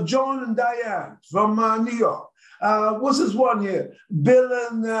 "John and Diane from New York. What's this one here? Bill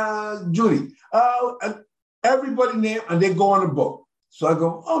and Judy." And everybody named, and they go on the boat. So I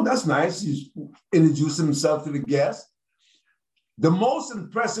go, "Oh, that's nice." He's introducing himself to the guests. The most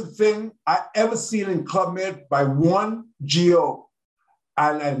impressive thing I ever seen in Club Med by one GO,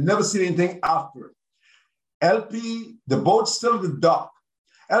 and I've never seen anything after it. LP, the boat's still in the dock.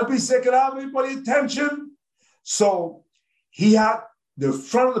 LP said, "Can I have everybody's attention?" So he had, the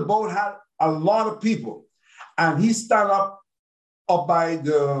front of the boat had a lot of people. And he stood up by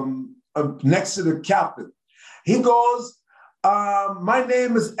the, next to the captain. He goes, "My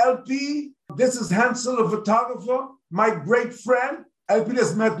name is LP. This is Hansel, the photographer, my great friend." LP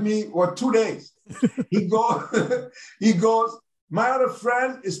just met me for 2 days. He goes, "My other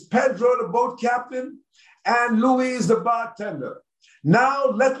friend is Pedro, the boat captain, and Louis, the bartender. Now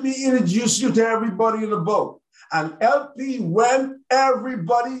let me introduce you to everybody in the boat." And LP went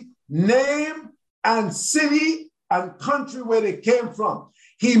everybody, name and city and country where they came from.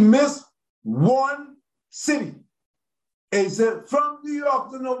 He missed one city. And he said, "From New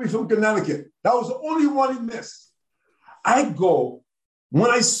York, to know me from Connecticut." That was the only one he missed. I go,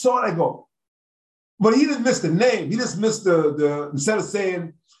 when I saw it, I go, but he didn't miss the name. He just missed the instead of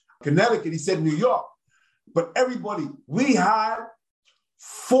saying Connecticut, he said New York. But everybody, we had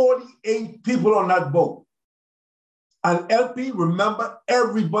 48 people on that boat. And LP remember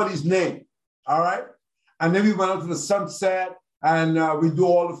everybody's name, all right? And then we went out to the sunset, and we do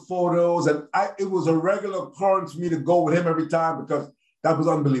all the photos. And it was a regular occurrence for me to go with him every time because that was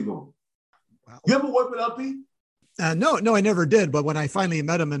unbelievable. Wow. You ever work with LP? No, I never did. But when I finally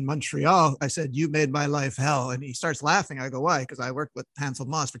met him in Montreal, I said, "You made my life hell." And he starts laughing. I go, "Why?" "Because I worked with Hansel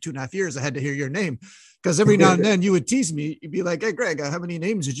Moss for 2.5 yeyears. I had to hear your name." Because every now and then you would tease me. You'd be like, "Hey, Greg, how many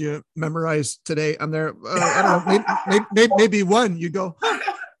names did you memorize today?" I'm there. I don't know, maybe one. You go,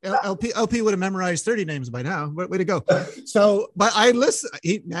 LP would have memorized 30 names by now. Way to go. So, but I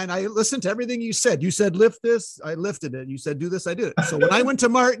listened to everything you said. You said, "Lift this," I lifted it. You said, "Do this," I did it. So when I went to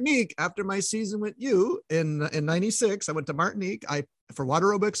Martinique after my season with you in 96, I went to Martinique. For water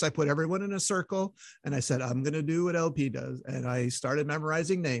aerobics, I put everyone in a circle and I said, "I'm going to do what LP does." And I started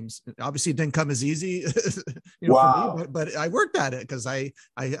memorizing names. Obviously it didn't come as easy, Wow. for me, but I worked at it because I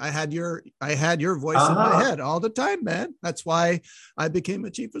had your voice in my head all the time, man. That's why I became a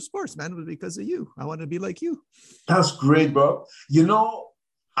chief of sports, man. It was because of you. I wanted to be like you. That's great, bro.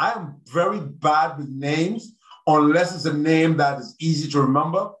 I am very bad with names unless it's a name that is easy to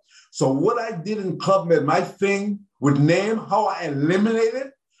remember. So what I did in Club Med, my thing with name, how I eliminate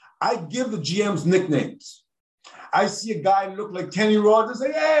it, I give the GMs nicknames. I see a guy look like Kenny Rogers, I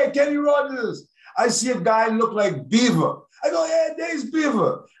say, "Hey, Kenny Rogers." I see a guy look like Beaver. I go, "Hey, there's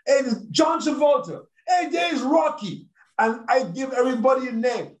Beaver." "Hey, there's John Travolta." "Hey, there's Rocky." And I give everybody a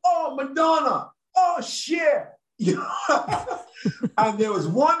name. "Oh, Madonna." "Oh, Cher." And there was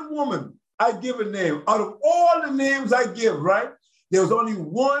one woman, I give a name. Out of all the names I give, right? There was only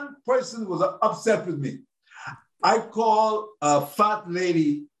one person who was upset with me. I called a fat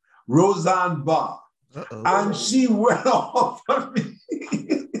lady Roseanne Barr. And she went off on me.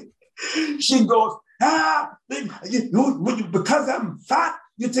 She goes, because I'm fat,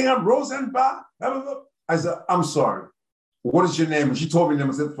 you think I'm Roseanne Barr? I said, I'm sorry. What is your name? And she told me the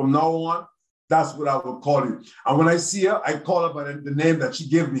name. I said, from now on, that's what I will call you. And when I see her, I call her by the name that she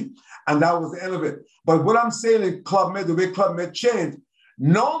gave me. And that was the end of it. But what I'm saying in Club Med, the way Club Med changed,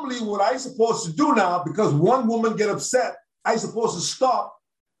 normally what I supposed to do now, because one woman get upset, I supposed to stop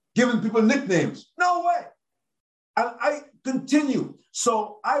giving people nicknames. No way. And I continue.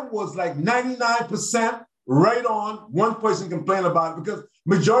 So I was like 99% right on. One person complained about it because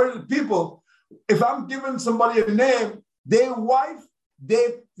majority of the people, if I'm giving somebody a name, their wife,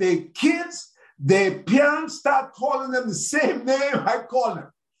 their kids, their parents start calling them the same name I call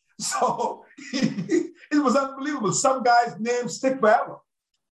them. So it was unbelievable. Some guys' names stick forever.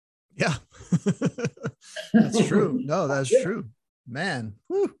 Yeah, that's true. No, that's true, man.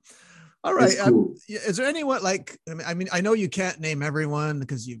 Whew. All right. Cool. Is there anyone like, I mean, I know you can't name everyone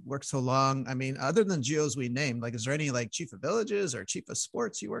because you've worked so long. I mean, other than geos we named, like, is there any like chief of villages or chief of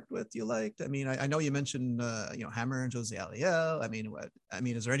sports you worked with you liked? I mean, I know you mentioned, Hammer and Jose Aliel. I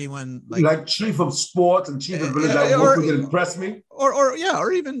mean, is there anyone like chief of sports and chief of village I worked with that impressed me? Or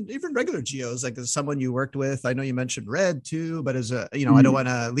even regular geos, like is someone you worked with. I know you mentioned Red too, but as a, I don't want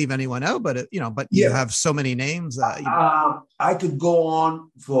to leave anyone out, but you have so many names. I could go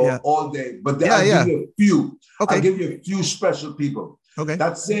on for all day, but I'll give you a few. Okay. I'll give you a few special people. Okay.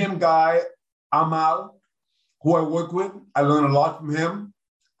 That same guy, Amal, who I work with, I learned a lot from him.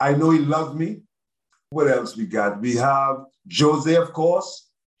 I know he loves me. What else we got? We have Jose, of course,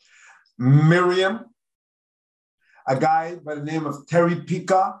 Miriam, a guy by the name of Terry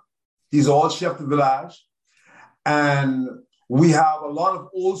Pica. He's all chef de village. And we have a lot of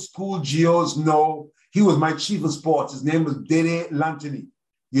old school geos know he was my chief of sports. His name was Dede Lantini.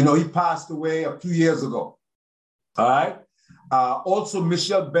 He passed away a few years ago. All right. Also,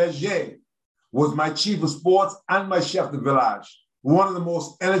 Michel Berger was my chief of sports and my chef de village. One of the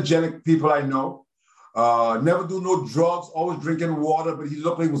most energetic people I know. Never do no drugs, always drinking water, but he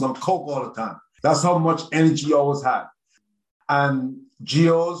looked like he was on coke all the time. That's how much energy he always had. And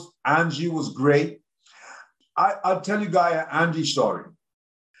Geo's, Angie was great. I'll tell you guys an Angie story.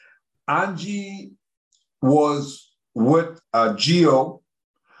 Angie was with a Geo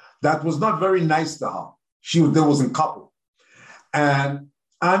that was not very nice to her. There wasn't couple. And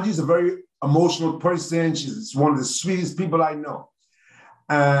Angie's a very emotional person. She's one of the sweetest people I know.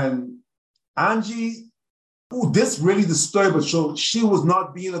 And Angie, this really disturbed her. So she was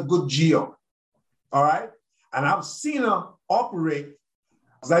not being a good Geo. All right. And I've seen her operate.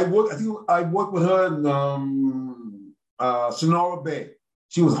 I worked with her in Sonora Bay.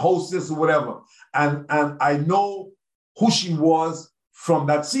 She was hostess or whatever. And I know who she was from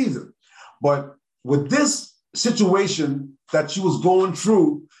that season. But with this situation that she was going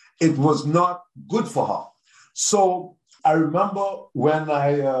through, it was not good for her. So I remember when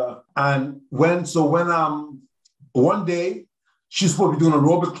one day she's supposed to be doing an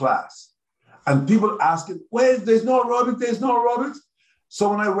aerobic class, and people asking, "Wait, there's no aerobics." So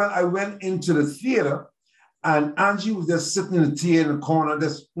when I went into the theater, and Angie was just sitting in the theater in the corner,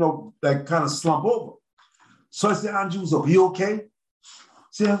 just like kind of slump over. So I said, "Angie, are you okay?"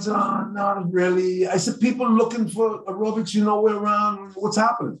 She said, "Oh, not really." I said, "People looking for aerobics, we're around. What's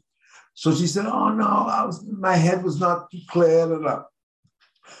happening?" So she said, "Oh no, my head was not too clear." Blah, blah.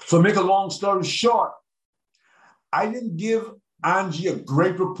 So make a long story short, I didn't give Angie a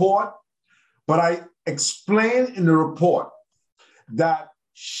great report, but I explained in the report that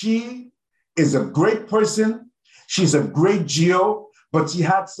she is a great person. She's a great Geo, but she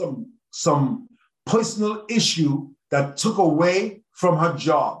had some personal issue that took away from her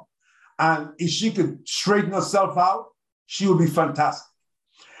job. And if she could straighten herself out, she would be fantastic.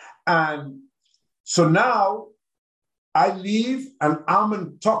 And so now I leave and I'm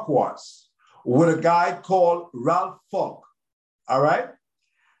in Turquoise with a guy called Ralph Falk. All right.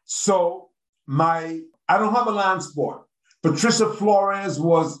 So I don't have a land sport. Patricia Flores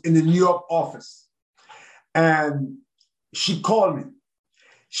was in the New York office and she called me.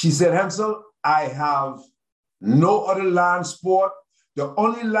 She said, "Hensel, I have no other land sport. The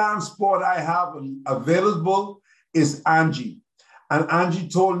only land sport I have available is Angie." And Angie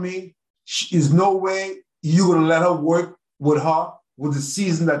told me, "There's no way you're going to let her work with her with the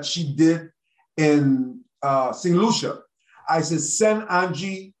season that she did in St. Lucia." I said, "Send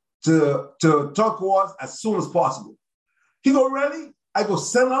Angie to Turquoise as soon as possible." He go, "Really?" I go,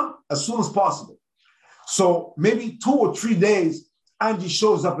 send them as soon as possible. So maybe 2 or 3 days, Angie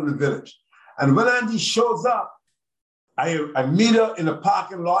shows up in the village. And when Angie shows up, I meet her in the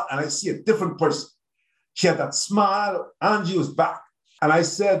parking lot and I see a different person. She had that smile. Angie was back. And I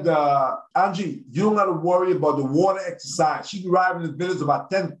said, Angie, you don't got to worry about the water exercise. She arrived in the village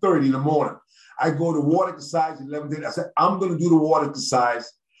about 10:30 in the morning. I go to water exercise at 11:30. I said, I'm going to do the water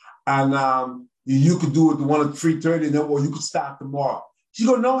exercise. And you could do it the one at 3:30 and then, or you could start tomorrow. She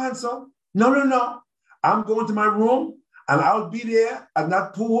go, no, Hansel. No. I'm going to my room and I'll be there at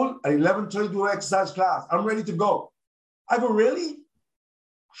that pool at 11:30 to do an exercise class. I'm ready to go. I go, really?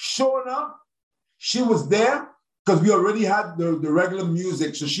 Showing up, she was there because we already had the regular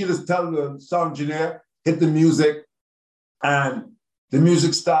music. So she just tell the sound engineer, hit the music, and the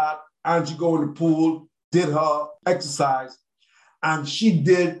music start. Angie go in the pool, did her exercise, and she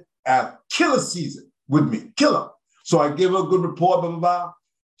did a killer season with me, killer. So I gave her a good report, blah, blah, blah.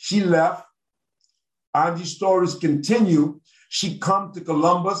 She left. Angie's stories continue. She come to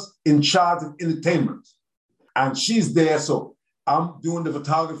Columbus in charge of entertainment. And she's there, so I'm doing the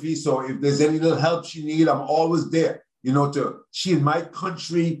photography. So if there's any little help she need, I'm always there, she in my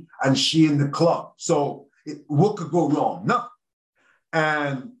country and she in the club. So what could go wrong? Nothing.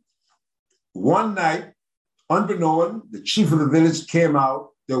 And one night, unbeknown, the chief of the village came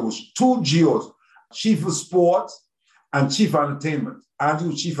out. There was 2 geos, chief of sports and chief of entertainment. Angie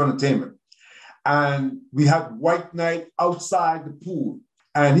was chief of entertainment. And we had white night outside the pool.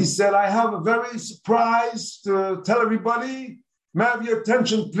 And he said, I have a very surprise to tell everybody. May I have your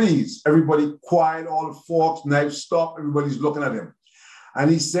attention, please? Everybody quiet, all the forks, knives stop. Everybody's looking at him.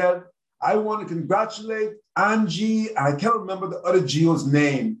 And he said, I want to congratulate Angie. I can't remember the other geo's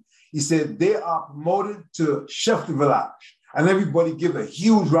name. He said, they are promoted to chef de village. And everybody give a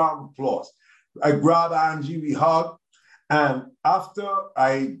huge round of applause. I grab Angie, we hug. And after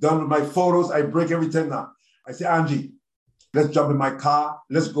I done with my photos, I break everything down. I say, Angie, let's jump in my car.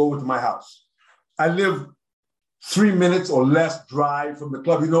 Let's go over to my house. I live 3 minutes or less drive from the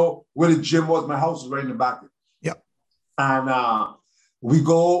club. Where the gym was? My house is right in the back. Yep. And we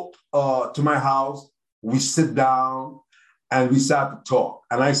go to my house. We sit down and we start to talk.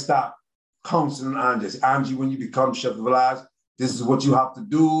 And I start counseling Angie. I say, Angie, when you become chef de village, this is what you have to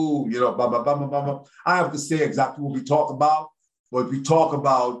do. Blah, blah, blah, blah, blah, blah. I have to say exactly what we talk about. But we talk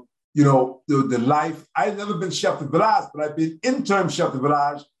about the life. I've never been chef de village, but I've been interim chef de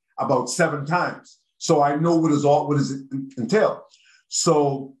village about 7 times. So I know what does it entail.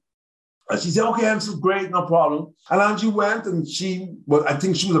 So she said, okay, Ansel, great, no problem. And Angie went and I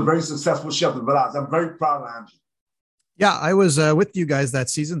think she was a very successful chef de village. I'm very proud of Angie. Yeah, I was with you guys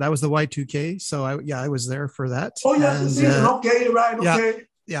that season. That was the Y2K. So I was there for that. Oh, yes, the season. Okay, right, okay.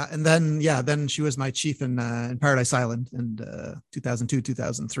 Yeah, and then she was my chief in Paradise Island in 2002,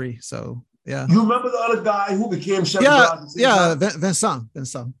 2003. So yeah. You remember the other guy who became chef? Yeah, Vincent.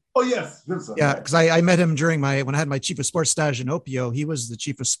 Oh yes, Vincent. Yeah, because I met him when I had my chief of sports stage in Opio. He was the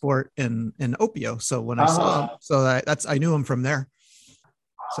chief of sport in Opio. So when I saw him, I knew him from there.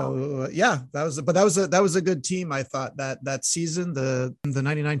 So that was a good team. I thought that season, the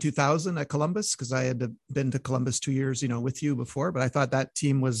 99-2000 at Columbus, because I had been to Columbus 2 years, with you before, but I thought that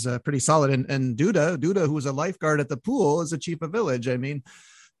team was pretty solid. And Duda, who was a lifeguard at the pool, is a chief of village. I mean,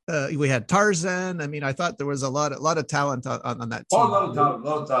 we had Tarzan. I mean, I thought there was a lot of talent on that team. Oh, a lot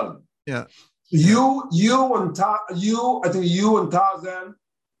of talent. Yeah. I think you and Tarzan.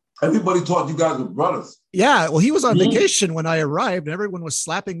 Everybody thought you guys were brothers. Yeah, well, he was on vacation when I arrived, and everyone was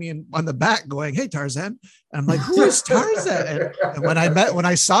slapping me on the back, going, "Hey, Tarzan!" And I'm like, "Who is Tarzan?" And when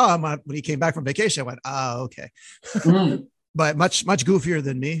I saw him when he came back from vacation, I went, "Oh, okay." But much goofier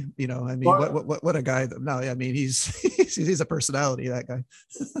than me, I mean, what a guy! No, I mean, he's a personality. That guy.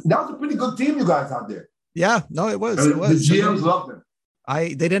 That was a pretty good team you guys out there. Yeah, no, it was. The GMs loved them.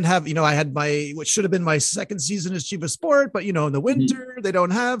 They didn't have, I had what should have been my second season as chief of sport, but in the winter they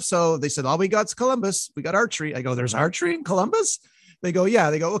don't have. So they said, all we got's Columbus. We got archery. I go, there's archery in Columbus? They go, yeah.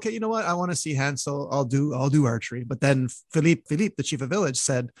 They go, okay, you know what? I want to see Hansel. I'll do archery. But then Philippe, the chief of village,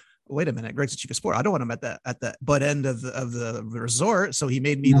 said, wait a minute, Greg's the chief of sport. I don't want him at the butt end of the resort. So he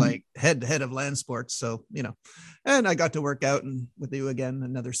made me like head of land sports. So, and I got to work out with you again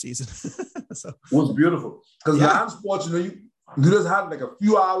another season. So it was beautiful. Because land sports, you just had like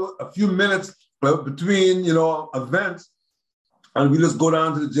a few minutes between, events, and we just go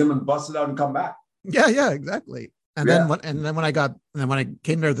down to the gym and bust it out and come back. Yeah, exactly. And then when I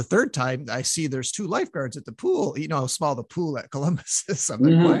came there the third time, I see there's 2 lifeguards at the pool. You know how small the pool at Columbus is. I'm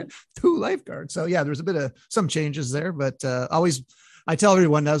like, 2 lifeguards. So yeah, there's a bit of some changes there, but always I tell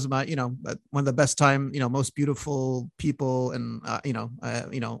everyone that was my, one of the best time, most beautiful people. And,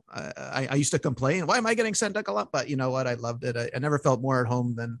 I used to complain, why am I getting sent to Columbus? But you know what? I loved it. I never felt more at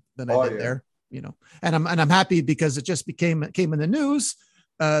home than I did there, and I'm happy because it just came in the news.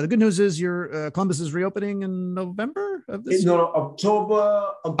 The good news is your Columbus is reopening in November of this year?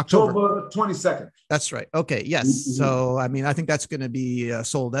 October 22nd. That's right. Okay. Yes. Mm-hmm. So, I mean, I think that's going to be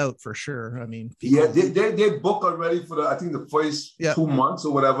sold out for sure. I mean, they book already for I think the first 2 months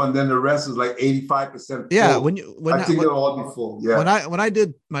or whatever. And then the rest is like 85% full. Yeah. I think they'll all be full. Yeah. When I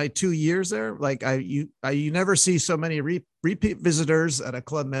did my 2 years there, like you never see so many repeat visitors at a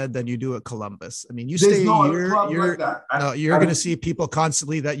Club Med than you do at Columbus. I mean, you stay a year, you're going to see people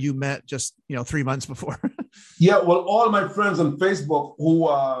constantly that you met just, 3 months before. Yeah. Well, all my friends on Facebook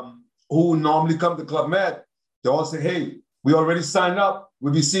who normally come to Club Med, they all say, hey, we already signed up.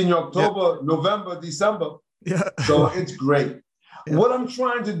 We'll be seeing you October, November, December. Yeah. So it's great. Yeah. What I'm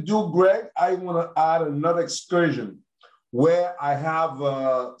trying to do, Greg, I want to add another excursion where I have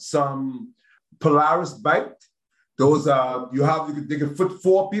some Polaris bike. Those they can fit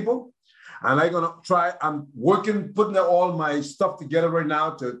 4 people. And I'm putting all my stuff together right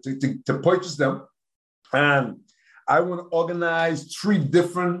now to purchase them. And I want to organize 3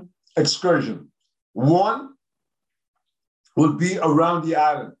 different excursions. One will be around the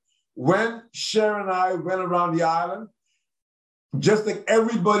island. When Sharon and I went around the island, just like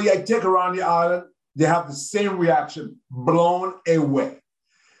everybody I take around the island, they have the same reaction, blown away.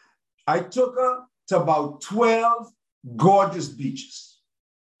 I took her to about 12 gorgeous beaches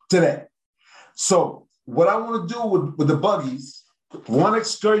today. So what I want to do with the buggies, one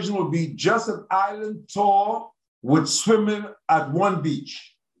excursion will be just an island tour with swimming at one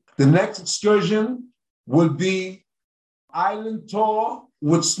beach. The next excursion will be island tour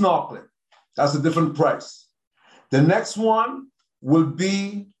with snorkeling. That's a different price. The next one will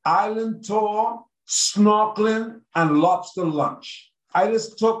be island tour, snorkeling, and lobster lunch. I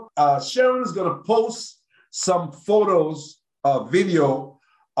just took, Sharon is going to post some photos, video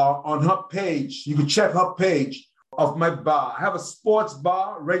on her page. You can check her page of my bar. I have a sports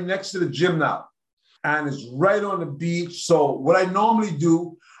bar right next to the gym now, and it's right on the beach. So what I normally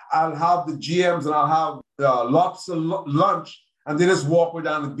do, I'll have the GMs and I'll have lobster lunch, and they just walk way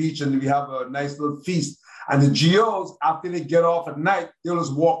down the beach and we have a nice little feast. And the GOs, after they get off at night, they'll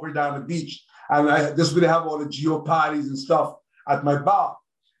just walk way down the beach. And this way they have all the GO parties and stuff at my bar.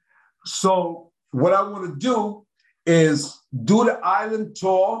 So what I want to do is do the island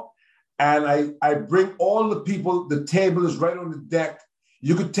tour, and I bring all the people. The table is right on the deck.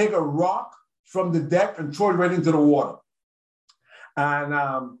 You could take a rock from the deck and throw it right into the water. And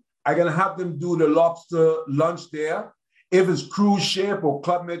I'm going to have them do the lobster lunch there. If it's cruise ship or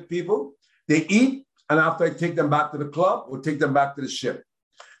Club Med people, they eat, and after I take them back to the club or take them back to the ship.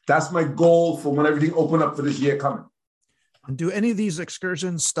 That's my goal for when everything open up for this year coming. And do any of these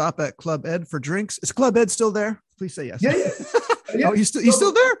excursions stop at Club Ed for drinks? Is Club Ed still there? Please say yes. Yeah. Oh, he's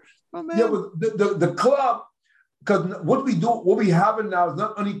still there? Oh, man. Yeah, but the club, because what we have now is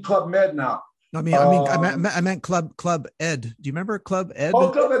not only Club Med now. I meant Club Ed. Do you remember Club Ed? Oh,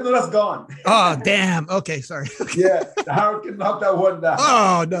 Club Ed, no, that's gone. Oh, damn. Okay, sorry. Okay. Yeah, the hurricane knocked that one down.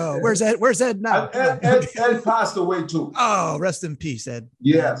 Oh no, where's Ed? Where's Ed now? Ed passed away too. Oh, rest in peace, Ed.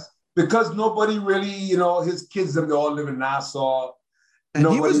 Yes, because nobody really, his kids, they all live in Nassau. And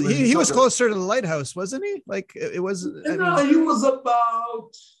he was closer to the lighthouse, wasn't he? Like it was.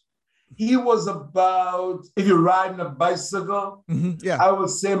 He was about, if you're riding a bicycle, I would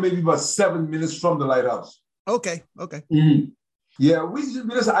say maybe about 7 minutes from the lighthouse. Okay. Mm-hmm. Yeah,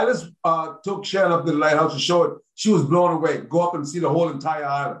 I just took Sharon up to the lighthouse to show it. She was blown away. Go up and see the whole entire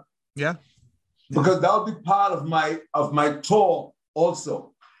island. Yeah. Because that would be part of my tour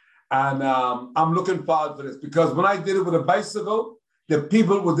also. And I'm looking forward for this, because when I did it with a bicycle, the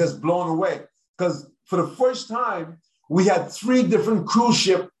people were just blown away. Because for the first time, we had 3 different cruise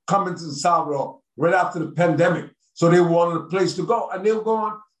ships coming to the Salvador right after the pandemic. So they wanted a place to go. And they were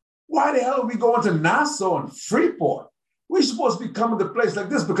going, why the hell are we going to Nassau and Freeport? We're supposed to be coming to a place like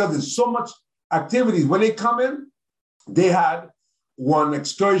this because there's so much activities. When they come in, they had one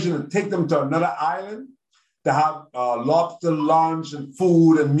excursion and take them to another island to have lobster lunch and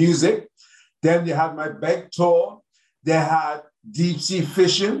food and music. Then they had my bike tour. They had deep sea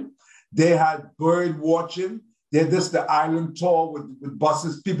fishing. They had bird watching. They had the island tour with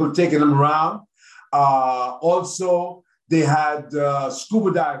buses, people taking them around. Also, they had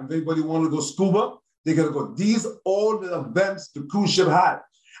scuba diving. If anybody want to go scuba, they got to go. These all the events the cruise ship had.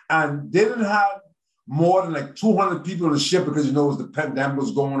 And they didn't have more than like 200 people on the ship because, it was the pandemic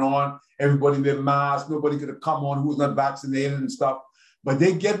was going on. Everybody with masks. Nobody could have come on who was not vaccinated and stuff. but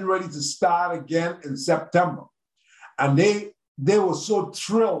they getting ready to start again in September. And they were so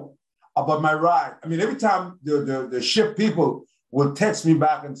thrilled about my ride. I mean, every time the ship people would text me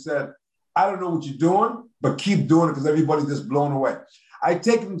back and said, I don't know what you're doing, but keep doing it because everybody's just blown away. I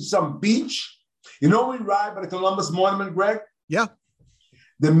take them to some beach. You know, we ride by the Columbus Monument, Greg? Yeah.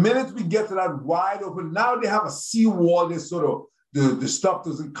 The minute we get to that wide open, now they have a seawall. They sort of, the stuff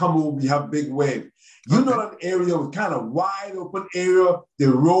doesn't come over. We have big wave. You know that area was kind of wide open area. The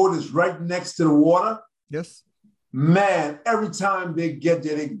road is right next to the water. Yes. Man, every time they get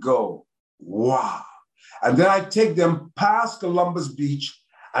there, they go, wow. And then I take them past Columbus Beach,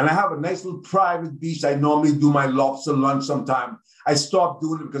 and I have a nice little private beach. I normally do my lobster lunch sometime. I stopped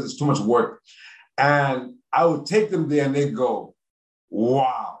doing it because it's too much work. And I would take them there, and they go,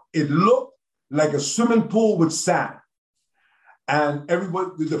 wow. It looked like a swimming pool with sand. And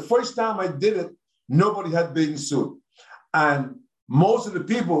everybody, the first time I did it, nobody had bathing suit. And most of the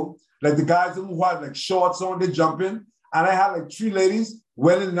people, like the guys who had like shorts on, they jump in. And I had like 3 ladies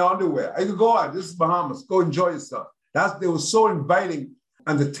well in their underwear. I could go out, this is Bahamas, go enjoy yourself. They were so inviting,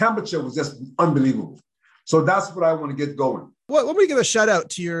 and the temperature was just unbelievable. So that's what I want to get going. Well, let me give a shout out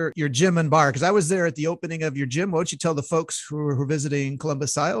to your gym and bar, because I was there at the opening of your gym. Why don't you tell the folks who are visiting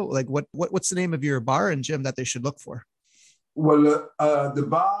Columbus, Ohio, like what's the name of your bar and gym that they should look for? Well, the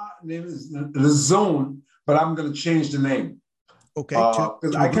bar name is The Zone, but I'm going to change the name. Okay.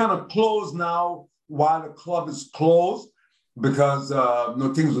 Because I kind of close now while the club is closed because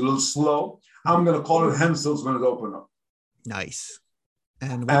things are a little slow. I'm going to call it Hensel's when it opens up. Nice.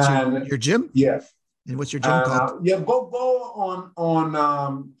 And what's your gym? Yeah. And what's your gym called? Yeah, go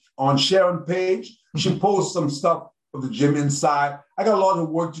on Sharon page. She posts some stuff of the gym inside. I got a lot of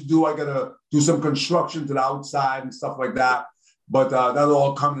work to do. I got to do some construction to the outside and stuff like that. But that'll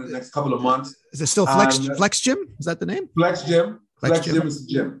all come in the next couple of months. Is it still Flex Gym? Is that the name? Flex Gym. Flex Gym is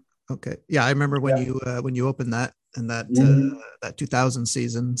the gym. Okay. Yeah, I remember when you opened that in that 2000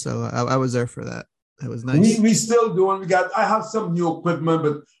 season. So I was there for that. It was nice. We still doing. I have some new equipment,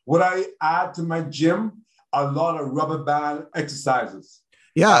 but what I add to my gym, a lot of rubber band exercises.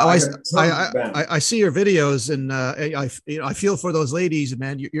 Yeah, I see your videos, and I feel for those ladies,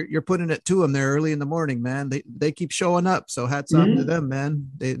 man. You're putting it to them there early in the morning, man. They keep showing up, so hats off to them, man.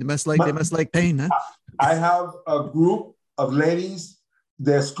 They must like pain, huh? I have a group of ladies.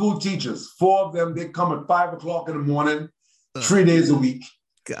 They're school teachers. 4 of them. They come at 5 o'clock in the morning, 3 days a week.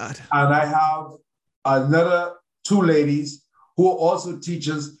 God. And I have another 2 ladies who are also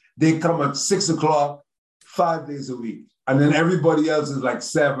teachers. They come at 6 o'clock, 5 days a week. And then everybody else is like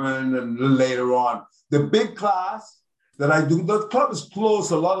 7 and a little later on. The big class that I do, the club is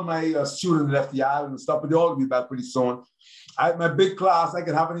closed. A lot of my students left the island and stuff, but they all will be back pretty soon. My big class, I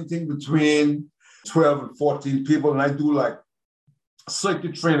can have anything between 12 and 14 people, and I do like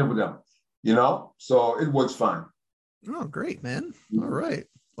circuit training with them, so it works fine. Oh, great, man. All right.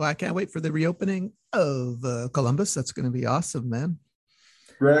 Well, I can't wait for the reopening of Columbus. That's going to be awesome, man.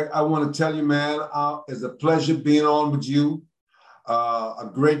 Greg, I want to tell you, man, it's a pleasure being on with you. A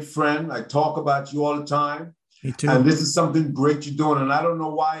great friend. I talk about you all the time. Me too. And this is something great you're doing. And I don't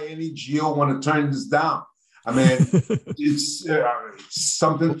know why any GO want to turn this down. I mean, it's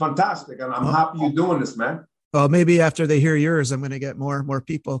something fantastic. And I'm happy you're doing this, man. Well, maybe after they hear yours, I'm going to get more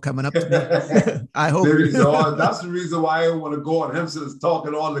people coming up to me. I hope. That's the reason why I want to go on Hempstead,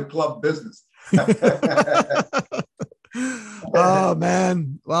 talking all the club business. Oh,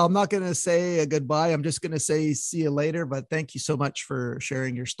 man. Well, I'm not going to say a goodbye. I'm just going to say see you later. But thank you so much for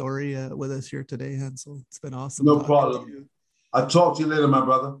sharing your story with us here today, Hensel. It's been awesome. No problem. I'll talk to you later, my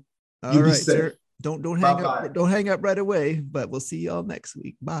brother. All right, sir. Don't hang up. Don't hang up right away. But we'll see y'all next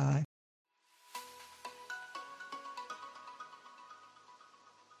week. Bye.